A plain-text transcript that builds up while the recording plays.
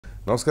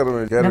నమస్కారం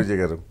కేఆర్ విజయ్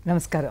గారు.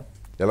 నమస్కారం.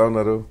 ఎలా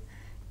ఉన్నారు?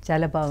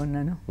 చాలా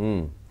బాగున్నాను.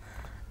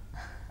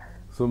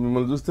 సో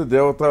మిమ్మల్ని చూస్తే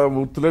దేవతా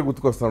మూర్తులే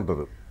గుర్తుకొస్తూ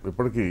ఉంటారు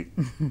ఇప్పటికీ.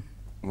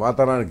 మా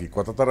తరానికి,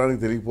 కొత్త తరానికి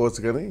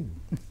తెలియకపోవచ్చు కానీ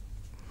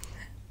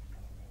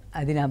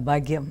అది నా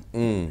భాగ్యం.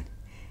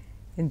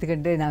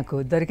 ఎందుకంటే నాకు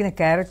దొరికిన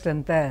క్యారెక్టర్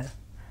అంతా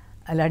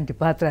అలాంటి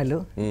పాత్రలు,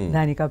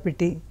 దాని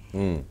కాబట్టి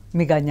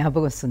మీకు ఆ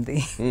జ్ఞాపకం వస్తుంది.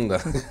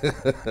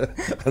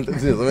 అంటే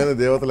నిజమైన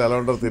దేవతలు ఎలా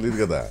ఉంటారో తెలియదు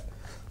కదా,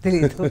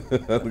 తెలియదు.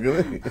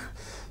 అందుకని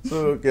సో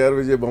కేఆర్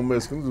విజయ్ బొమ్మ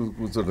వేసుకుని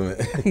కూర్చోటమే.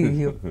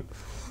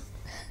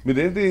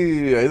 మీరేంటి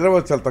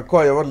హైదరాబాద్ చాలా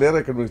తక్కువ, ఎవరు లేరా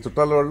ఇక్కడ మీకు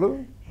చుట్టాల వాళ్ళు?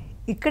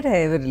 ఇక్కడ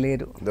ఎవరు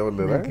లేరు. ఎవరు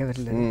లేరా?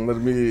 మరి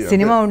మీ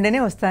సినిమా ఉండేనే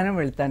వస్తాను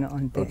వెళ్తాను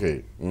అంతే. ఓకే.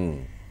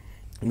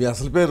 మీ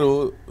అసలు పేరు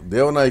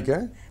దేవనాయిక?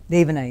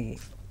 దేవనాయికి.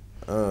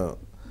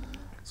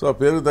 సో ఆ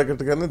పేరు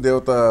తగ్గట్టుగానే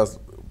దేవతా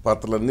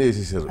పాత్రలన్నీ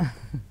వేసేసారు.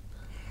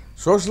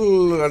 సోషల్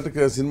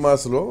అంటే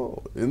సినిమాస్లో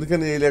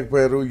ఎందుకని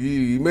వేయలేకపోయారు? ఈ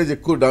ఇమేజ్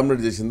ఎక్కువ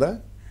డామినేట్ చేసిందా?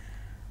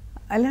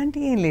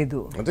 అలాంటివి ఏం లేదు,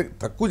 అంటే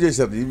తక్కువ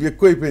చేశారు, ఇవి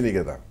ఎక్కువ అయిపోయినాయి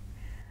కదా.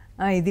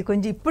 ఇది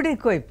కొంచెం ఇప్పుడు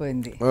ఎక్కువ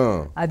అయిపోయింది.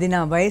 అది నా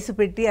వయసు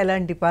పెట్టి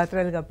అలాంటి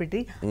పాత్రలు కాబట్టి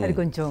అది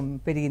కొంచెం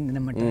పెరిగింది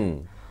అన్నమాట.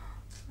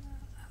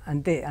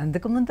 అంతే.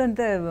 అంతకుముందు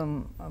అంతా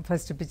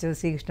ఫస్ట్ పిక్చర్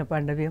శ్రీకృష్ణ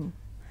పాండవ్యం.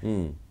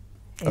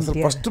 అసలు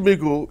ఫస్ట్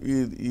మీకు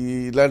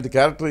ఇలాంటి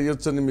క్యారెక్టర్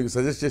వేయొచ్చు అని మీకు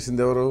సజెస్ట్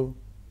చేసింది ఎవరు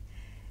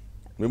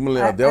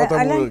మిమ్మల్ని? దేవతా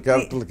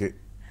క్యారెక్టర్లకి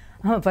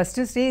ఫస్ట్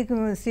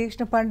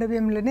శ్రీకృష్ణ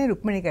పాండవ్యంలోనే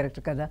రుక్మిణి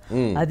క్యారెక్టర్ కదా,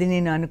 అది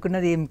నేను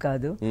అనుకున్నది ఏం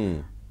కాదు.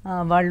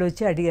 వాళ్ళు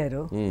వచ్చి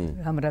అడిగారు,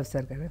 రామరావు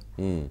సార్ గారు,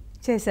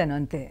 చేశాను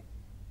అంతే.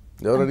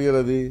 ఎవరు అడిగారు?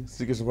 అది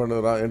శ్రీకృష్ణ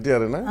పాండవ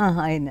ఎన్టీఆర్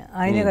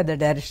ఆయనే కదా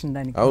డైరెక్షన్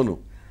దానికి. అవును.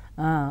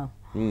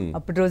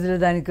 అప్పటి రోజుల్లో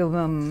దానికి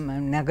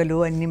నగలు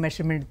అన్ని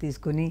మెషర్మెంట్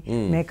తీసుకుని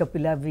మేకప్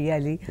ఇలా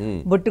వేయాలి,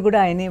 బొట్టు కూడా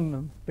ఆయనే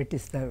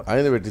పెట్టిస్తారు.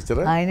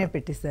 ఆయనే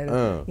పెట్టిస్తారు.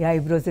 ఈ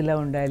ఐబ్రోస్ ఇలా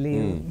ఉండాలి,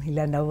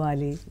 ఇలా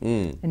నవ్వాలి,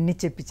 అన్ని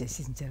చెప్పి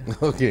చేసించారు.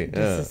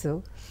 డ్రెస్సెస్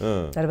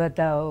తర్వాత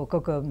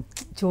ఒక్కొక్క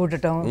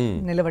చూడటం,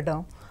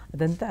 నిలవటం,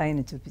 అదంతా ఆయన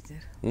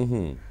చూపించారు.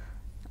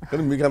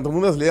 మీకు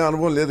అంతకుముందు అసలు ఏ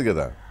అనుభవం లేదు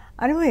కదా?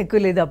 అనుభవం ఎక్కువ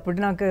లేదు. అప్పుడు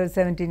నాకు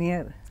 17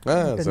 years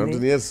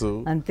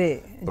అంతే.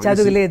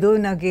 చదువు లేదు,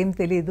 నాకేం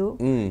తెలియదు.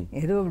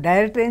 ఏదో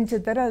డైరెక్టర్ ఏం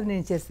చెప్తారో అది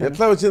నేను చేస్తాను.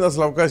 ఎట్లా వచ్చింది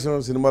అసలు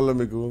అవకాశం సినిమాల్లో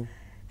మీకు?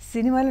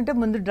 సినిమాలు అంటే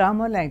ముందు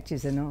డ్రామాలో యాక్ట్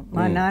చేశాను.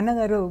 మా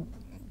నాన్నగారు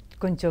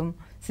కొంచెం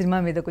సినిమా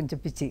మీద కొంచెం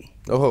పిచ్చి.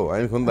 ఓహో,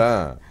 ఆయనకుందా?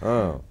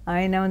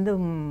 ఆయన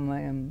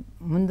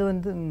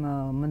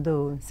ముందు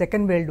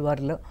సెకండ్ వరల్డ్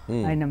వార్లో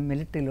ఆయన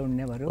మిలిటరీలో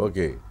ఉండేవారు.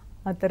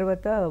 ఆ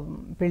తర్వాత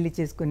పెళ్లి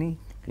చేసుకుని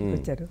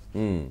వచ్చారు.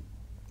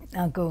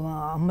 నాకు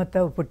అమ్మతో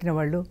పుట్టిన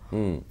వాళ్ళు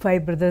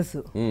 5 brothers,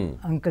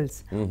 అంకుల్స్,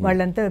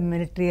 వాళ్ళంతా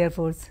మిలిటరీ, ఎయిర్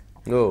ఫోర్స్,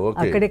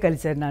 అక్కడే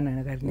కలిశారు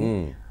నాన్నగారిని.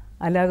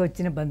 అలాగ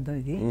వచ్చిన బంధం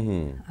ఇది.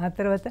 ఆ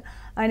తర్వాత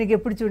ఆయనకి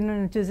ఎప్పుడు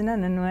చూసినా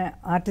నన్ను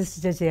ఆర్టిస్ట్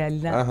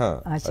చేయాలి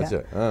ఆశ.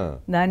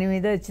 దాని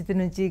మీద చిత్తూరు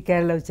నుంచి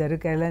కేరళ వచ్చారు.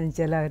 కేరళ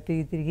నుంచి అలా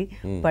తిరిగి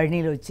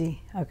పళనిలో వచ్చి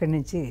అక్కడి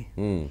నుంచి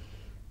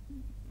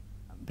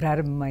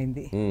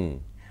ప్రారంభమైంది.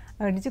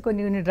 అక్కడి నుంచి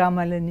కొన్ని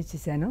డ్రామాలన్నీ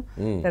చేశాను.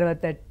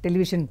 తర్వాత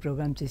టెలివిజన్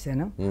ప్రోగ్రామ్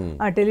చేశాను.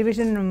 ఆ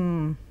టెలివిజన్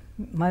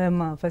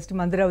ఫస్ట్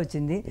మందిరా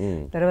వచ్చింది,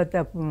 తర్వాత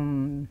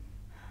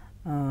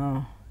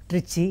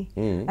ట్రిచి,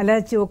 అలా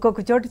ఒక్కొక్క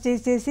చోట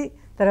చేసి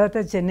తర్వాత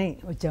చెన్నై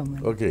వచ్చాము.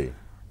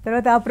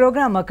 తర్వాత ఆ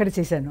ప్రోగ్రామ్ అక్కడ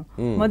చేశాను.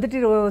 మొదటి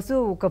రోజు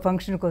ఒక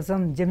ఫంక్షన్ కోసం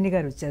జమిని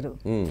గారు వచ్చారు.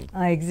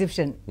 ఆ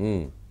ఎగ్జిబిషన్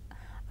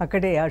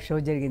అక్కడే ఆ షో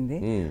జరిగింది.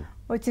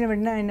 వచ్చిన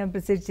వెంటనే ఆయన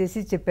ప్రిసైడ్ చేసి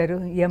చెప్పారు,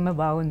 ఈ అమ్మాయి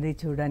బాగుంది,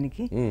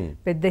 చూడడానికి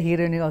పెద్ద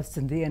హీరోయిన్గా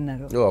వస్తుంది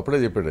అన్నారు. అప్పుడే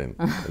చెప్పాడు ఆయన.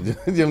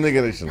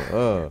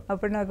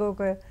 అప్పుడు నాకు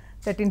ఒక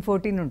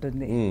 13-14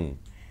 ఉంటుంది.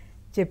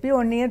 చెప్పి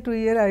 1 year 2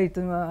 year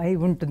అయి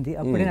ఉంటుంది.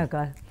 అప్పుడే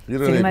నాకు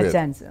సినిమా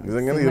ఛాన్స్.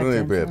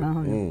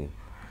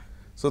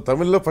 సో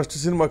తమిళ్లో ఫస్ట్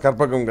సినిమా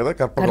కర్పకం కదా?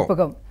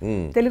 కర్పకం.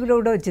 తెలుగులో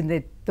కూడా వచ్చింది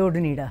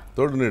తోడునీడ.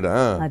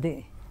 అదే.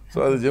 సో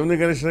అది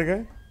జమిని గణేష్గా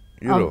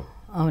హీరో.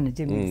 అవును.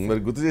 మరి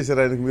గుర్తు చేశారు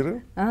ఆయనకు మీరు?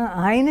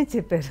 ఆయనే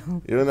చెప్పారు.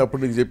 ఏమైనా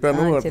అప్పుడు నీకు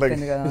చెప్పాను అట్లా.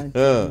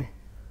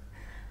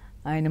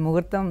 ఆయన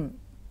ముహూర్తం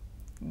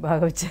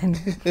బాగా వచ్చాను.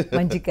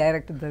 మంచి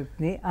క్యారెక్టర్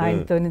దొరుకుతుంది,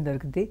 ఆయనతోనే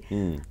దొరుకుతుంది.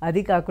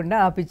 అది కాకుండా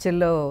ఆ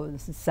పిక్చర్లో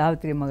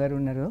సావిత్రి అమ్మ గారు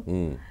ఉన్నారు,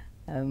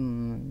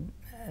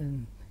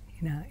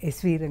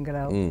 SV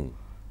Ranga Rao,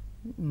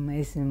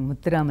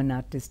 Muthuraman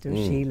artist,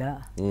 షీల,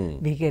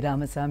 VK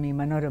Ramaswamy,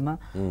 Manorama,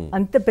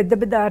 అంత పెద్ద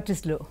పెద్ద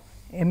ఆర్టిస్టులు,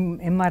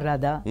 ఎంఆర్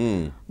రాధా,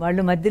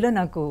 వాళ్ళు మధ్యలో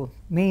నాకు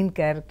మెయిన్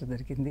క్యారెక్టర్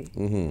దొరికింది.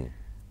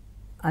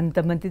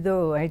 అంతమందితో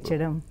యాక్ట్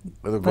చేయడం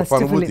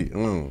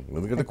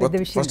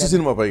ఫస్ట్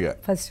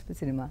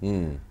సినిమా.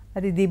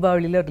 అది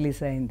దీపావళిలో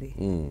రిలీజ్ అయింది.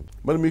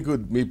 మరి మీకు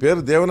మీ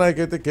పేరు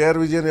దేవనాయక్ అయితే కేఆర్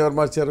విజయ్ ఎవరు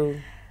మార్చారు?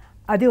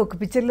 అది ఒక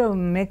పిక్చర్లో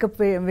మేకప్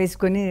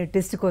వేసుకొని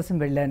టెస్ట్ కోసం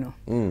వెళ్ళాను.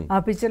 ఆ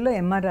పిక్చర్లో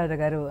ఎంఆర్ రాధా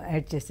గారు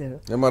యాడ్ చేశారు.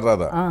 ఎంఆర్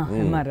రాధా.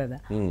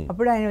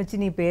 అప్పుడు ఆయన వచ్చి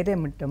నీ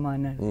పేరేమిట్టమ్మా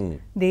అన్నాడు.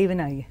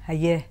 దేవినాగి.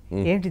 అయ్యే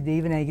ఏంటి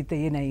దేవినాగి,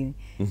 తెయ్యనాగి,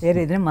 వేరే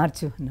ఏదైనా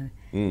మార్చు అన్నాడు.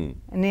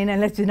 నేను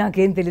అలా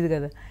నాకేం తెలియదు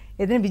కదా,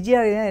 ఏదైనా విజయ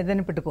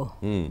ఏదైనా పెట్టుకో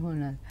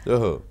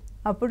అన్నారు.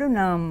 అప్పుడు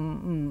నా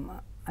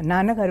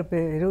నాన్నగారు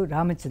పేరు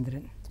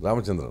రామచంద్రన్,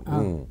 రామచంద్రన్,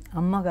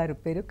 అమ్మగారు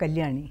పేరు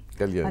కళ్యాణి,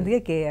 అందుకే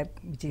కేఆర్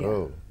విజయ.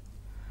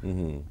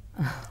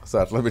 సో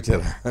అట్లా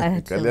పెట్టారా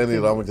కళ్యాణి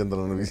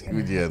రామచంద్రన్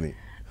విజయ అని.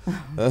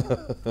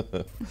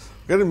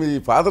 కానీ మీ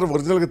ఫాదర్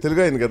ఒరిజినల్గా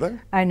తెలుగు ఆయన కదా?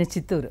 ఆయన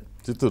చిత్తూరు.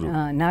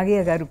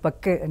 నాగయ్య గారు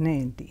పక్కనే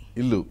ఏంటి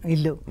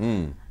ఇల్లు.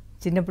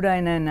 చిన్నప్పుడు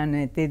ఆయన నన్ను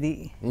ఎత్తేది,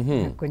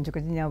 కొంచెం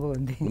జ్ఞాపకం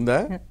ఉంది. ఉందా?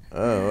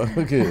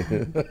 Okay.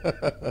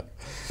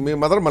 Me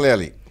mother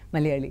Malayali.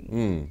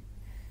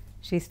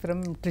 She's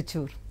from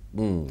ట్రిచూర్.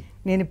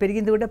 నేను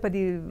పెరిగింది కూడా 10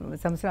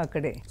 సంవత్సరం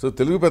అక్కడే. సో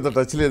తెలుగు పెద్ద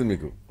టచ్ లేదు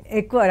మీకు?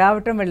 ఎక్కువ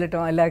రావటం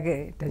వెళ్ళటం అలాగే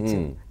టచ్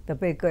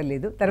తప్ప ఎక్కువ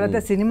లేదు. తర్వాత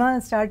సినిమా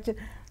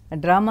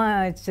డ్రామా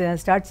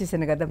స్టార్ట్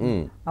చేశాను కదా,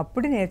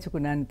 అప్పుడే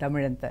నేర్చుకున్నాను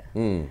తమిళంతా,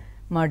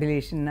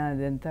 మాడ్యులేషన్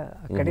అదంతా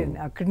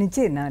అక్కడి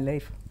నుంచే నా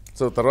లైఫ్.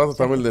 సో తర్వాత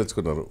తమిళ్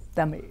నేర్చుకున్నారు?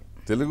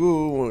 తెలుగు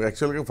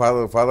యాక్చువల్గా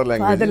ఫాదర్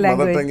లాంగ్వేజ్,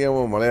 మదర్ టంగ్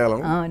ఏమో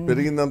మలయాళం,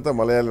 పెరిగిందంతా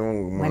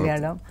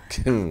మలయాళం.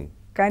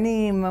 కానీ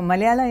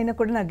మలయాళం అయినా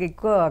కూడా నాకు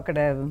ఎక్కువ అక్కడ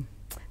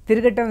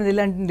తిరగటం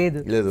ఇలాంటి లేదు,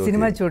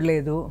 సినిమా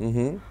చూడలేదు.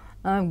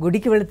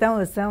 గుడికి వెళ్తాం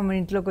వస్తాం, మా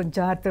ఇంట్లో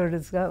కొంచెం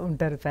ఆర్థోడాక్స్గా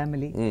ఉంటారు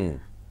ఫ్యామిలీ,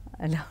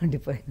 అలా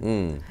ఉండిపోయింది.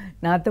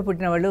 నాతో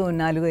పుట్టిన వాళ్ళు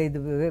 4-5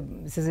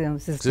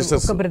 సిస్టర్స్,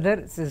 ఒక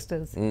బ్రదర్,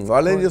 సిస్టర్స్.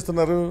 వాళ్ళు ఏం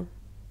చేస్తున్నారు?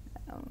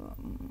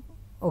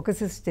 ఒక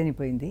సిస్టర్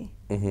చనిపోయింది,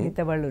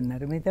 మిగతా వాళ్ళు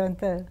ఉన్నారు, మిగతా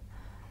అంతా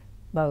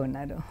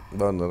బాగున్నారా?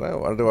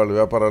 అంటే వాళ్ళ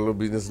వ్యాపారాలు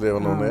బిజినెస్లు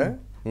ఏమైనా ఉన్నాయా?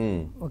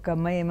 ఒక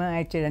అమ్మాయి ఏమో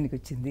యాక్ట్ చేయడానికి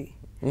వచ్చింది,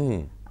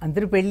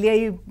 అందరూ పెళ్లి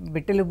అయ్యి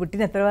బిడ్డలు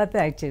పుట్టిన తర్వాత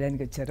యాక్ట్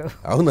చేయడానికి వచ్చారు.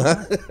 అవునా?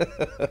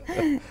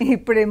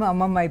 ఇప్పుడేమో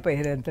అమ్మమ్మ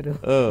అయిపోయారు అందరూ.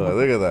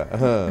 అదే కదా.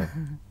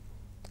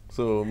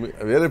 సో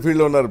వేరే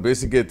ఫీల్డ్లో ఉన్నారు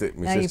బేసిక్ అయితే.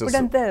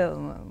 ఇప్పుడంతా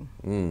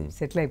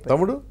సెటిల్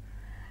అయిపోయారు.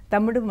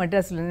 తమ్ముడు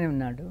మద్రాసులోనే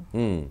ఉన్నాడు,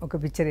 ఒక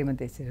పిక్చర్ ఏమో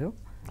తీశారు.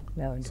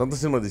 సొంత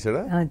సినిమా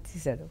తీశాడా?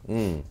 తీశాడు.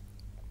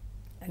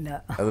 అలా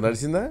అది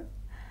నడిచిందా?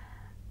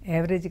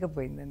 యావరేజ్గా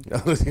పోయిందండి.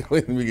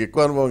 మీకు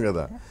ఎక్కువ అనుభవం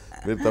కదా,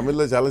 మీరు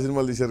తమిళ్లో చాలా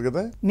సినిమాలు తీశారు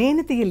కదా.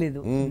 నేను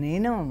తీయలేదు,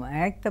 నేను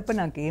యాక్ట్ తప్ప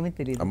నాకు ఏమీ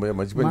తెలియదు. అమ్మాయి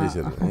మంచి పని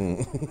చేశారు.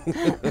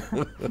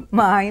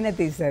 మా ఆయన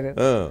తీశారు.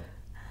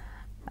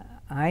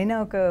 ఆయన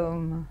ఒక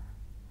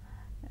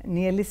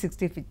నియర్లీ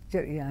 60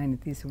 పిక్చర్ ఆయన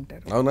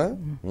తీసుకుంటారు. అవునా?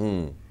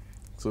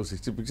 సో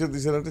 60 పిక్చర్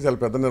తీశారంటే చాలా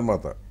పెద్ద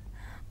నిర్మాత.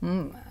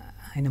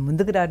 ఆయన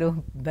ముందుకు రారు,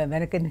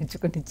 వెనక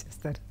నేర్చుకుని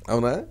చేస్తారు.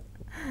 అవునా?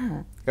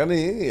 కానీ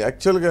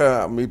యాక్చువల్గా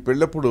మీ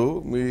పెళ్ళప్పుడు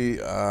మీ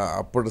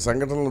అప్పటి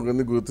సంఘటనలు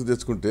అన్నీ గుర్తు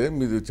తెచ్చుకుంటే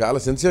మీది చాలా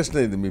సెన్సేషన్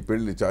అయింది. మీ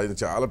పెళ్ళి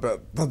చాలా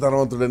పెద్ద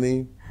ధనవంతుడని,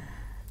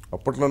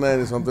 అప్పట్లోనే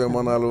ఆయన సొంత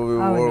విమానాలు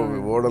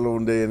ఓడలు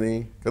ఉండేయని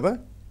కదా.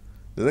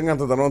 నిజంగా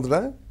అంత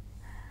ధనవంతుడా?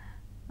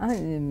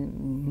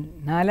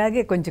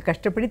 నాలాగే కొంచెం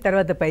కష్టపడి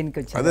తర్వాత పైనకి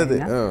వచ్చాను. అదే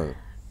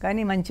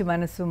కానీ మంచి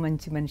మనసు,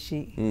 మంచి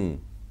మనిషి.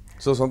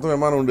 సో సొంత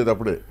విమానం ఉండేది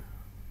అప్పుడే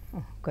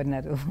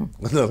కొన్నారు,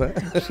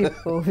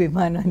 షిప్,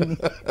 విమానాన్ని,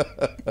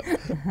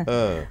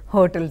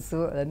 హోటల్స్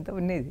అదంతా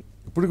ఉండేది.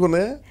 ఇప్పుడు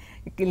కొన్నాయా?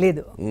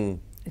 లేదు,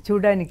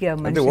 చూడడానికి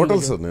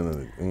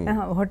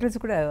హోటల్స్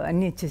కూడా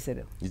అన్ని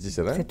ఇచ్చేసారా?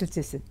 సెటిల్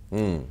చేశారు.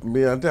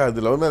 అంటే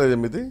అది లవ్ మ్యారేజ్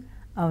మీది?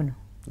 అవును.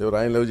 ఎవరు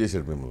ఆయన లవ్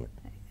చేశాడు మిమ్మల్ని?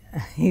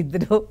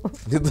 ఇద్దరు.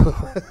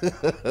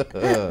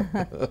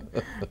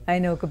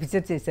 ఆయన ఒక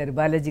పిక్చర్ చేశారు,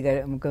 బాలాజీ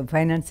గారు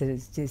ఫైనాన్స్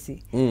చేసి,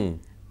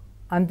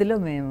 అందులో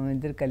మేము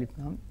ఇద్దరు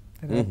కలిపాం.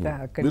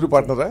 మీరు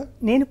పార్ట్నరా?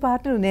 నేను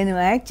పార్ట్నర్, నేను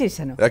యాక్ట్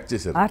చేశాను.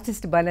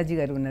 ఆర్టిస్ట్ బాలాజీ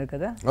గారు ఉన్నారు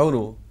కదా,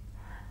 అవును,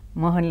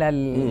 మోహన్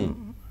లాల్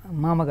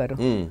మామగారు,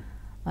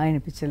 ఆయన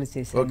పిక్చర్లు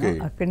చేశాను.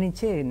 అక్కడి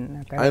నుంచే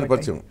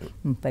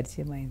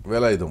పరిచయం అయింది.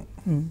 వేలాయుధం.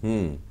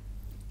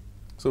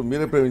 సో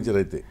మీరే ప్రేమించారు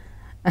అయితే?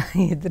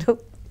 ఇద్దరు.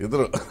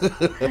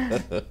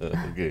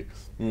 ఓకే.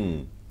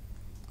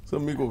 సో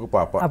మీకు ఒక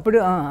పాప.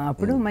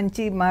 అప్పుడు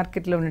మంచి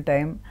మార్కెట్లో ఉన్న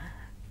టైం,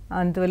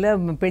 అందువల్ల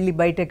పెళ్ళి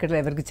బయట ఎక్కడ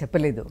ఎవరికి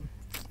చెప్పలేదు,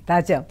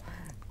 దాచాం.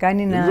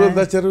 కానీ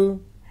దాచారు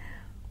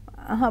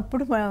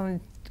అప్పుడు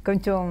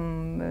కొంచెం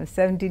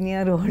 17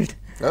 year old.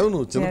 అవును,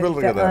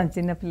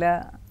 చిన్నపిల్ల.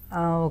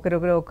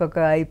 ఒకరొకరు ఒక్కొక్క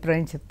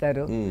అభిప్రాయం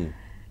చెప్తారు.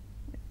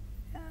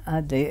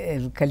 అదే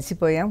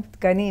కలిసిపోయాం.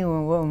 కానీ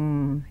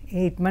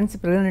 8 months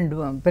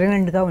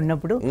ప్రెగ్నెంట్గా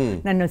ఉన్నప్పుడు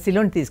నన్ను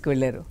సిలోన్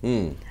తీసుకువెళ్ళారు.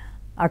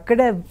 అక్కడ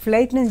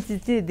ఫ్లైట్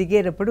నుంచి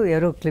దిగేటప్పుడు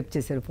ఎవరో క్లిప్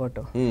చేశారు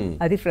ఫోటో,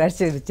 అది ఫ్లాష్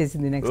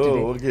వచ్చేసింది. నెక్స్ట్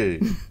డే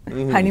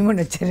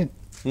హనీమూన్ వచ్చారు,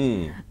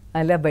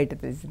 అలా బయట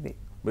తెలిసింది.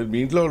 మీ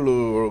ఇంట్లో వాళ్ళు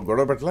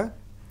గొడవ పెట్టలా?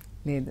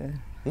 లేదు,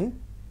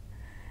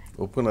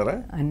 ఒప్పుకున్నారా?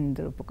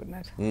 అందరూ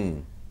ఒప్పుకున్నారు.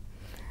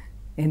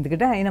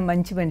 ఎందుకంటే ఆయన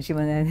మంచి మనిషి,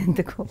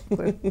 ఎందుకు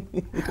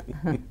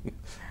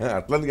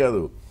అట్లని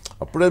కాదు,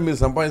 అప్పుడే మీరు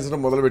సంపాదించడం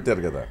మొదలు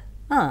పెట్టారు కదా.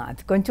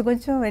 అది కొంచెం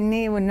కొంచెం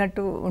అన్నీ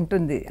ఉన్నట్టు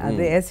ఉంటుంది,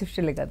 అది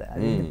యాసిఫ్షియలే కదా,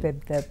 అది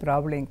పెద్ద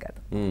ప్రాబ్లం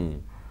కాదు.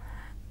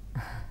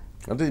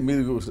 అంటే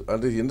మీరు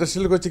అంటే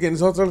ఇండస్ట్రీలోకి వచ్చి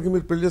ఎన్ని సంవత్సరాలకి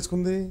మీరు పెళ్లి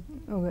చేసుకుంది?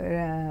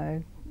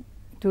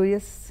 2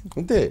 years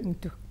అంతే.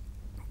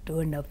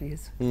 2.5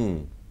 years.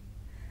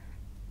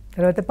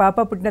 తర్వాత పాప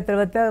పుట్టిన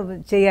తర్వాత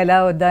చేయాలా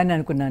వద్దా అని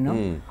అనుకున్నాను.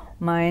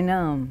 మా ఆయన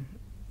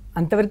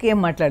అంతవరకు ఏం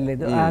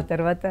మాట్లాడలేదు. ఆ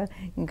తర్వాత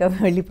ఇంకా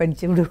వెళ్ళి పని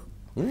చూడు,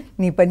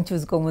 నీ పని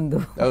చూసుకో ముందు,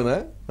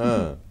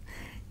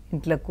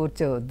 ఇంట్లో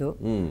కూర్చోవద్దు,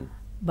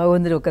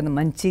 భగవంతుడు ఒక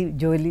మంచి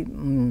జోలి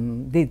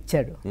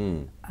ఇచ్చాడు,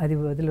 అది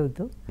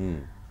వదలవద్దు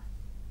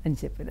అని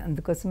చెప్పారు.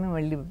 అందుకోసమే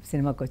మళ్ళీ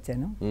సినిమాకి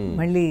వచ్చాను,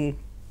 మళ్ళీ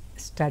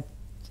స్టార్ట్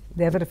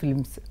దేవర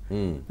ఫిల్మ్స్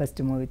ఫస్ట్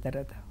మూవీ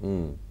తర్వాత.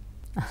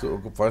 సో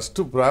ఒక ఫస్ట్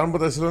ప్రారంభ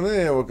దశలోనే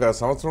ఒక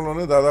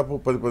సంవత్సరంలోనే దాదాపు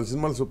 10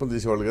 సినిమాలు సూపర్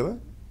తీసేవాళ్ళు కదా?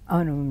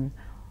 అవును,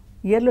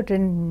 ఇయర్లో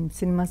 10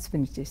 సినిమాస్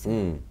ఫినిష్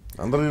చేశాను.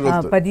 అందరూ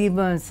 10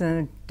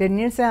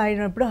 ఇయర్స్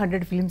అయినప్పుడు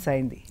 100 ఫిల్మ్స్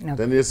అయింది.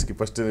 10 ఇయర్స్కి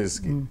ఫస్ట్ 10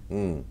 ఇయర్స్కి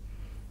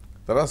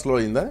తర్వాత స్లో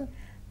అయిందా?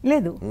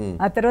 లేదు,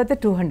 ఆ తర్వాత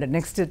 200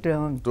 నెక్స్ట్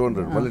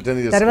 200 మళ్ళీ 10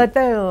 ఇయర్స్ తర్వాత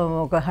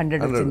ఒక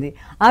 100 వచ్చింది.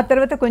 ఆ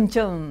తర్వాత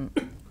కొంచెం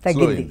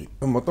తగ్గింది.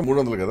 మొత్తం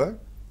 300 కదా?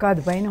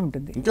 కాదు, పైన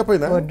ఉంటుంది, ఇంకా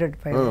పైన 400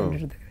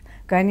 500.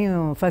 కానీ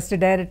ఫస్ట్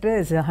డైరెక్టర్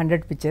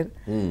 100 పిక్చర్,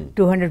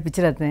 200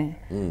 పిక్చర్ అతనే,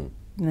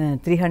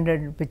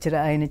 300 పిక్చర్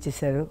ఆయన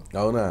చేశారు.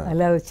 అవునా?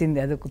 అలా వచ్చింది,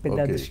 అదొక పెద్ద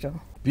అదృష్టం.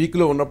 పీక్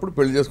లో ఉన్నప్పుడు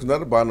పెళ్లి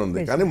చేసుకున్నారు, బాగానే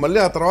ఉంది. కానీ మళ్ళీ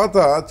ఆ తర్వాత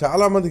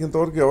చాలా మందికి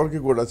ఇంతవరకు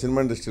ఎవరికి కూడా సినిమా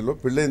ఇండస్ట్రీలో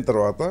పెళ్ళైన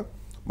తర్వాత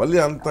మళ్ళీ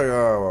అంత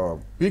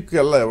పీక్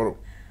వెళ్ళా ఎవరు,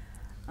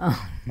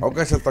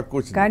 అవకాశాలు తక్కువ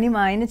వచ్చింది. కానీ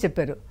మా ఆయన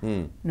చెప్పారు,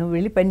 నువ్వు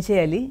వెళ్ళి పని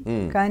చేయాలి,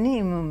 కానీ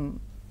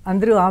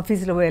అందరూ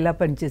ఆఫీసులో ఎలా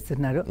పని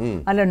చేస్తున్నారు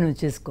అలా నువ్వు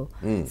చేసుకో.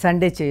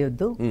 సండే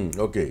చేయొద్దు,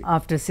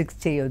 ఆఫ్టర్ 6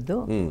 చేయొద్దు,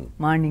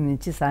 మార్నింగ్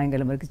నుంచి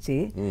సాయంకాలం వరకు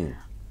చేయి.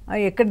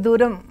 ఎక్కడ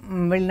దూరం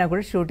వెళ్ళినా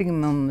కూడా, షూటింగ్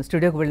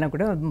స్టూడియోకి వెళ్ళినా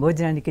కూడా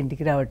భోజనానికి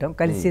ఇంటికి రావటం,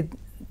 కలిసి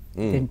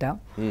తింటాం.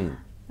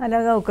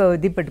 అలాగా ఒక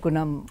ఇది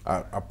పెట్టుకున్నాం.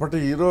 అప్పటి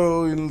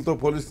హీరోయిన్లతో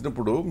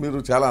పోలిస్తున్నప్పుడు మీరు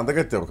చాలా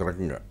అందగత్తే ఒక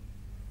రకంగా.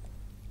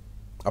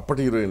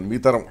 అప్పటి హీరోయిన్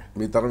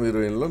మీ తరం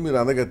హీరోయిన్లో మీరు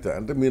అందగత్తే.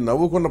 అంటే మీరు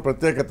నవ్వుకున్న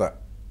ప్రత్యేకత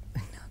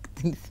నాకు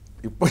తెలుసు.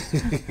 ఇప్పుడు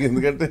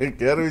ఎందుకంటే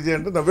కేఆర్ విజయ్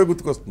అంటే నవ్వే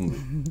గుర్తుకొస్తుంది.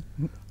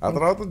 ఆ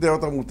తర్వాత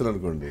దేవతామూర్తులు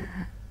అనుకోండి.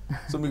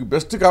 సో మీకు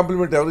బెస్ట్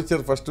కాంప్లిమెంట్ ఎవరు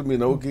ఇచ్చారు ఫస్ట్ మీ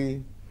నవ్వుకి?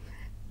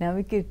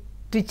 నవ్వుకి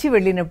ట్రిచి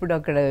వెళ్ళినప్పుడు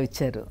అక్కడ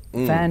ఇచ్చారు,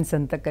 ఫ్యాన్స్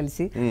అంతా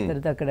కలిసి.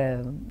 తర్వాత అక్కడ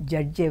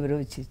జడ్జి ఎవరో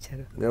వచ్చి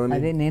ఇచ్చారు.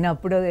 అదే నేను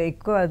అప్పుడు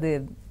ఎక్కువ అది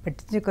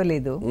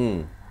పట్టించుకోలేదు.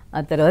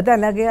 ఆ తర్వాత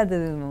అలాగే అది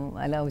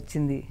అలా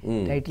వచ్చింది,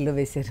 టైటిల్లో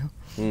వేశారు.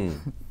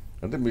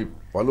 అంటే మీ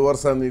పలు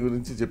వర్షాన్ని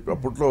గురించి చెప్పి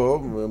అప్పట్లో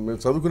మేము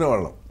చదువుకునే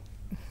వాళ్ళం,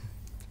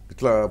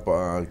 ఇట్లా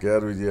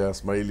కేఆర్ విజయ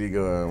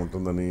స్మైలీగా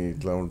ఉంటుందని,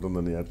 ఇట్లా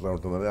ఉంటుందని, అట్లా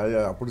ఉంటుందని.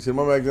 అప్పుడు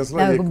సినిమా మ్యాగజైన్స్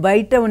లో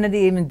బయట ఉన్నది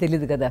ఏమీ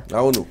తెలియదు కదా.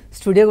 అవును,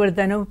 స్టూడియో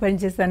వెళ్తాను, పని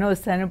చేస్తాను,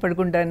 వస్తాను,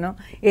 పడుకుంటాను.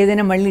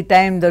 ఏదైనా మళ్ళీ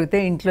టైం దొరికితే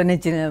ఇంట్లోనే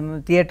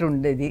థియేటర్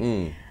ఉండేది,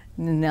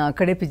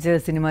 అక్కడే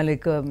పిక్చర్ సినిమాలు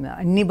ఎక్కువ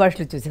అన్ని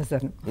భాషలు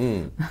చూసేస్తాను,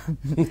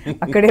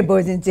 అక్కడే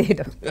భోజనం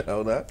చేయడం.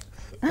 అవునా?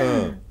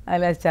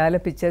 అలా చాలా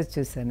పిక్చర్స్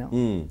చూసాను.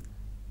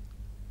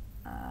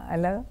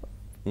 అలా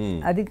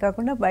అది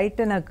కాకుండా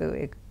బయట నాకు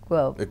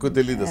ఎక్కువ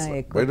తెలియదు,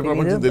 బయట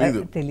ప్రపంచం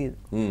తెలియదు.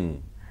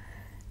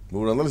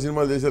 300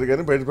 సినిమాలు చేశారు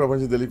కానీ బయట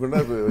ప్రపంచం తెలియకుండా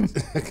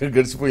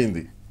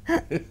గడిచిపోయింది.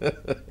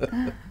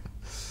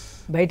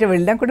 బయట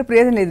వెళ్ళడం కూడా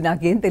ప్రయోజనం లేదు,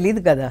 నాకేం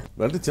తెలియదు కదా.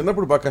 అంటే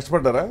చిన్నప్పుడు బాగా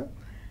కష్టపడ్డారా?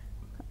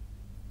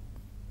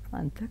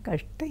 అంత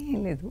కష్టం ఏం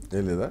లేదు.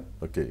 ఏం లేదా?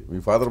 ఓకే,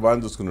 మీ ఫాదర్ బాగా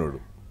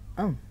చూసుకునేవాడు?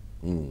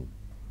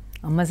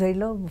 అమ్మ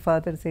సైడ్లో,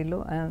 ఫాదర్ సైడ్లో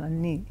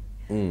అన్నీ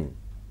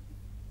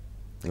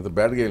అంత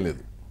బ్యాడ్గా ఏం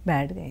లేదు.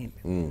 బ్యాడ్గా ఏం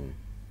లేదు.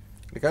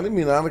 కానీ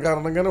మీ నాన్న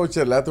కారణంగానే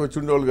వచ్చారు, లేకపోతే వచ్చి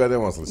ఉండేవాళ్ళు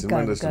కాదేమో అసలు సినిమా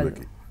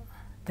ఇండస్ట్రీలోకి.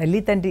 తల్లి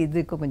తండ్రి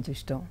ఇద్దరు కొంచెం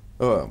ఇష్టం,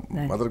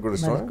 మదర్ కూడా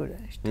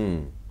ఇష్టం.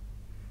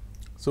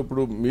 సో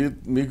ఇప్పుడు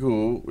మీకు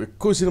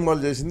ఎక్కువ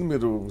సినిమాలు చేసింది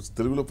మీరు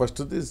తెలుగులో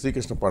ఫస్ట్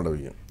శ్రీకృష్ణ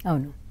పాండవీయం.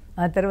 అవును,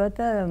 ఆ తర్వాత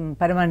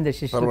పరమానంద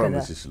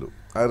శిష్యులు.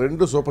 ఆ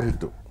 2 సూపర్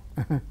హిట్.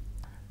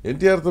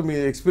 ఎన్టీఆర్తో మీ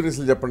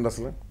ఎక్స్పీరియన్స్లు చెప్పండి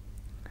అసలు.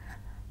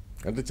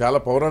 అంటే చాలా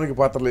పౌరాణిక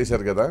పాత్రలు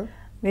వేశారు కదా?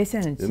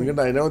 వేసాను.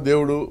 ఎందుకంటే ఆయనేమో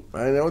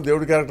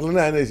దేవుడు క్యారెక్టర్లని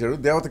ఆయన వేసాడు,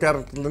 దేవత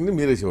క్యారెక్టర్లని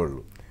మీరు వేసేవాళ్ళు.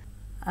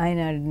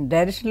 ఆయన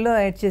డైరెక్షన్లో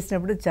యాడ్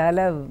చేసినప్పుడు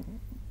చాలా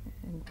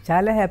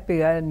చాలా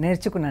హ్యాపీగా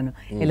నేర్చుకున్నాను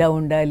ఎలా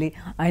ఉండాలి.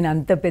 ఆయన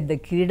అంత పెద్ద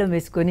కిరీటం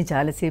వేసుకొని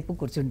చాలాసేపు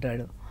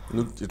కూర్చుంటాడు,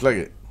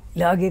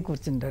 ఇలాగే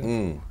కూర్చుంటాడు.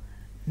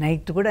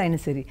 నైట్ కూడా ఆయన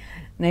సరే,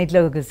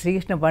 నైట్లో ఒక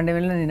శ్రీకృష్ణ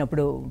పాండవ్యంలో నేను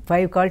అప్పుడు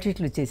 5 కాల్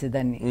షీట్లు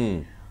వచ్చేసేదాన్ని.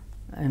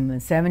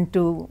 7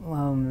 to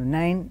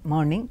 9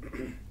 మార్నింగ్,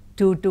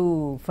 2 to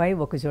 5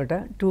 ఒక చోట,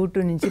 2 to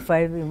నుంచి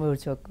 5 ఒక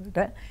చోట,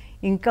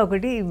 ఇంకా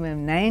ఒకటి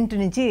 9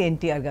 నుంచి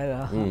ఎన్టీఆర్ గారు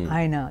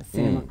ఆయన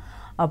సినిమా.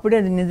 అప్పుడే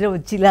అది నిద్ర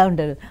వచ్చి ఇలా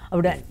ఉంటారు.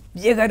 అప్పుడు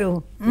విజయ్ గారు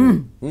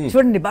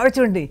చూడండి, బాగా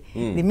చూడండి,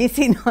 ఇది మీ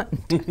సీన్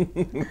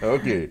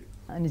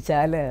అని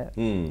చాలా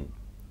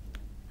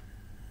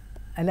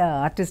అలా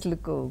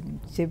ఆర్టిస్టులకు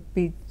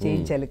చెప్పి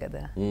చేయించాలి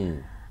కదా.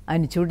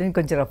 ఆయన చూడడానికి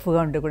కొంచెం రఫ్గా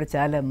ఉంటే కూడా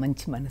చాలా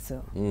మంచి మనసు,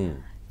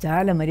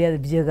 చాలా మర్యాద.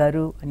 విజయ్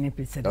గారు అని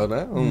పిలిచారు,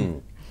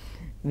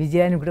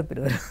 విజయాన్ని కూడా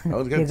పిలవరు.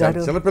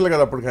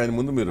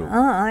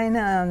 ఆయన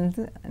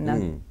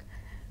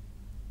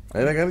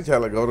అయినా కానీ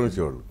చాలా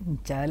గౌరవించేవాళ్ళు,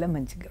 చాలా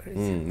మంచి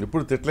గౌరవం.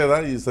 ఇప్పుడు తిట్టలేదా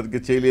ఈ సరిగ్గా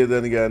చేయలేదు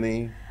అని? కానీ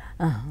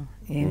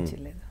ఏం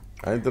చేయలేదు.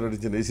 ఆయనతో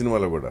నటించిన ఈ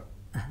సినిమాలో కూడా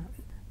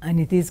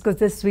ఆయన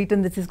తీసుకొస్తే స్వీట్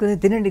అంతా తీసుకొస్తే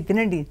తినండి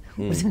తినండి,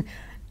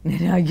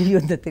 నేను అయ్యో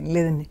అంతా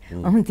తినలేదండి.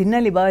 అవును,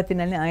 తినాలి, బాగా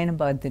తినాలి. ఆయన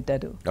బాగా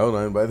తింటారు. అవును,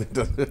 ఆయన బాగా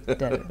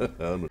తింటారు.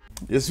 అవును.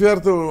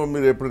 ఎస్వీఆర్తో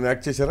మీరు ఎప్పుడైనా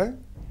యాక్ట్ చేశారా?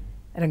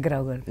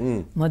 రంగరావు గారు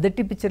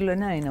మొదటి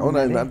పిక్చర్లోనే ఆయన. అవును,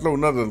 ఆయన దాంట్లో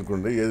ఉన్నారు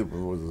అనుకోండి.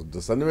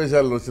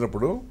 సన్నివేశాలు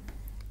వచ్చినప్పుడు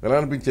ఎలా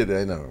అనిపించేది?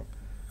 ఆయన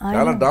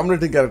చాలా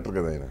డామినేటింగ్ క్యారెక్టర్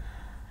కదా ఆయన.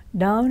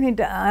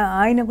 డామినేట్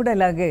ఆయన కూడా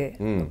అలాగే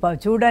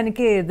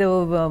చూడడానికి ఏదో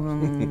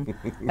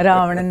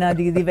రావణన్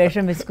అది ఇది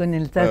వేషం వేసుకొని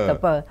వెళ్తారు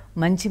తప్ప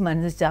మంచి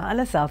మనసు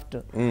చాలా సాఫ్ట్.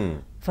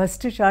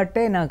 ఫస్ట్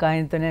షార్టే నాకు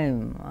ఆయనతోనే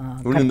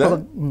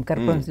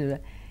కర్పం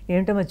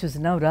ఏంటమ్మా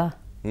చూసినావు రా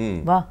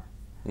వా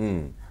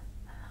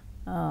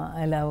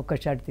అలా ఒక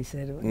షాట్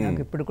తీశారు. నాకు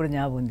ఇప్పుడు కూడా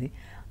జ్ఞాపకం ఉంది.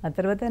 ఆ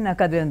తర్వాత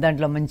నాకు అది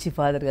దాంట్లో మంచి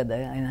ఫాదర్ కదా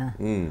ఆయన.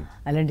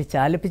 అలాంటి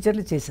చాలా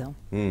పిక్చర్లు చేసాం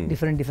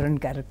డిఫరెంట్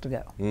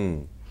క్యారెక్టర్గా.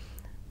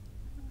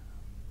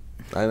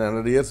 ఆయన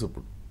 100 years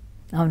ఇప్పుడు.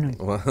 అవును,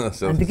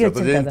 అందుకే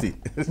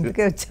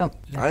వచ్చాం.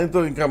 ఆయనతో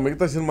ఇంకా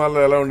మిగతా సినిమాల్లో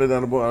ఎలా ఉండేది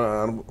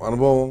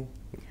అనుభవం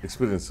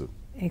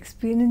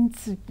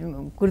ఎక్స్పీరియన్స్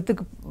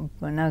గుర్తుకు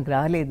నాకు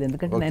రాలేదు,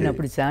 ఎందుకంటే నేను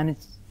అప్పుడు చాలా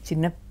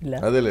చిన్న పిల్ల.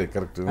 అదేలే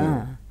కరెక్ట్.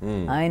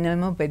 ఆయన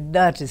ఏమో పెద్ద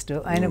ఆర్టిస్ట్,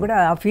 ఆయన కూడా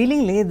ఆ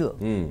ఫీలింగ్ లేదు.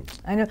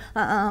 ఆయన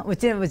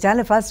వచ్చే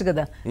చాలా ఫాస్ట్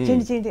కదా,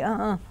 చేయండి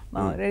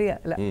రెడీ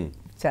అలా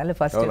చాలా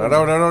ఫాస్ట్.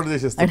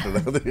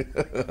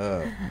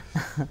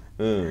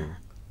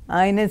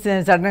 ఆయన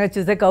సడన్ గా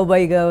చూస్తే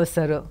కౌబాయిగా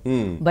వస్తారు.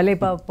 భలే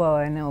పాప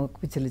ఆయన ఒక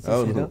పిక్చర్లు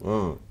చేశారు,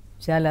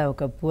 చాలా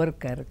ఒక పువర్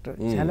క్యారెక్టర్,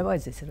 చాలా బాగా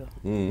చేశారు.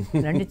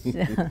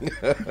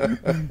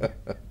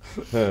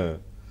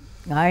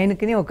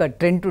 ఆయనకి ఒక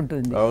ట్రెండ్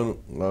ఉంటుంది. అవును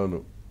అవును,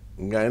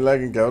 ఇంకా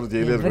ఆయనలాగా ఇంకెవరు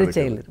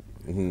చేయలేరు.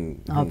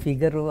 ఆ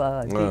ఫిగర్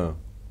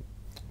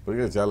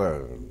చాలా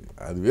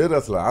అది వేరు,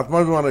 అసలు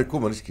ఆత్మాభిమానం ఎక్కువ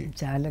మనిషికి,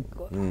 చాలా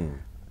ఎక్కువ.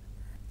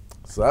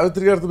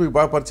 సావిత్రి గారితో మీకు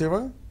బాగా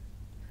పరిచయమా?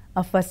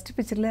 ఆ ఫస్ట్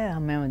పిక్చర్లో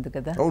అమ్మాయి ఉంది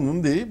కదా,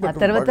 ఉంది. ఆ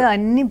తర్వాత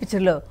అన్ని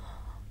పిక్చర్లో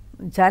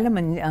చాలా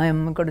మంచి, ఆ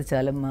అమ్మాయి కూడా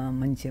చాలా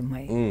మంచి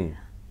అమ్మాయి.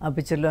 ఆ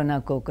పిక్చర్లో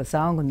నాకు ఒక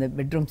సాంగ్ ఉంది,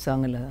 బెడ్రూమ్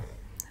సాంగ్లో.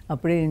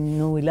 అప్పుడే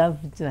నువ్వు ఇలా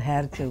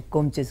హెయిర్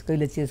కోమ్ చేసుకో,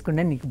 ఇలా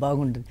చేసుకుంటే నీకు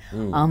బాగుంటుంది.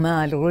 ఆమె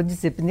ఆ రోజు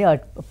చెప్పింది,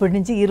 అప్పటి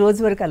నుంచి ఈ రోజు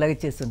వరకు అలాగే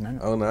చేస్తున్నాను.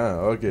 అవునా?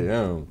 ఓకే.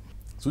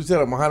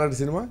 చూసారా మహానటి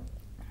సినిమా?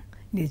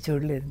 నేను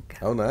చూడలేదు ఇంకా.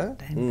 అవునా?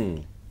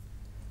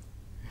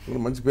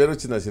 మంచి పేరు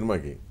వచ్చింది ఆ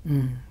సినిమాకి.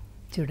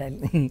 చూడాలి.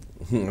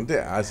 అంటే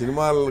ఆ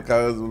సినిమాలు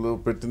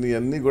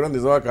పెట్టినవన్నీ కూడా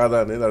నిజమా కాదా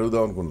అనేది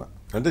అడుగుదాం అనుకున్నా.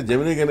 అంటే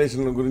జెమినీ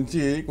గణేషన్ గురించి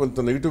కొంత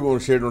నెగిటివ్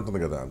షేడ్ ఉంటుంది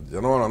కదా,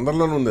 జనం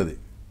అందరిలోనూ ఉంది. అది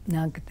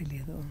నాకు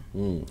తెలియదు.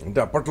 అంటే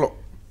అప్పట్లో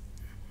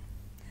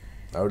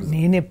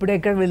నేను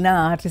ఎప్పుడెక్కడ వెళ్ళినా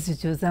ఆర్టిస్ట్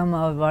చూసాం,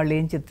 వాళ్ళు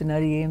ఏం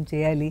చెప్తున్నారు, ఏం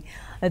చేయాలి,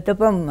 అది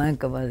తప్ప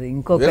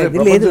ఇంకొక ఇది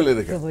లేదు,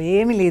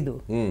 ఏమీ లేదు.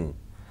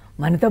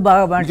 మనతో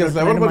బాగా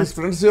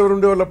ఫ్రెండ్స్ ఎవరు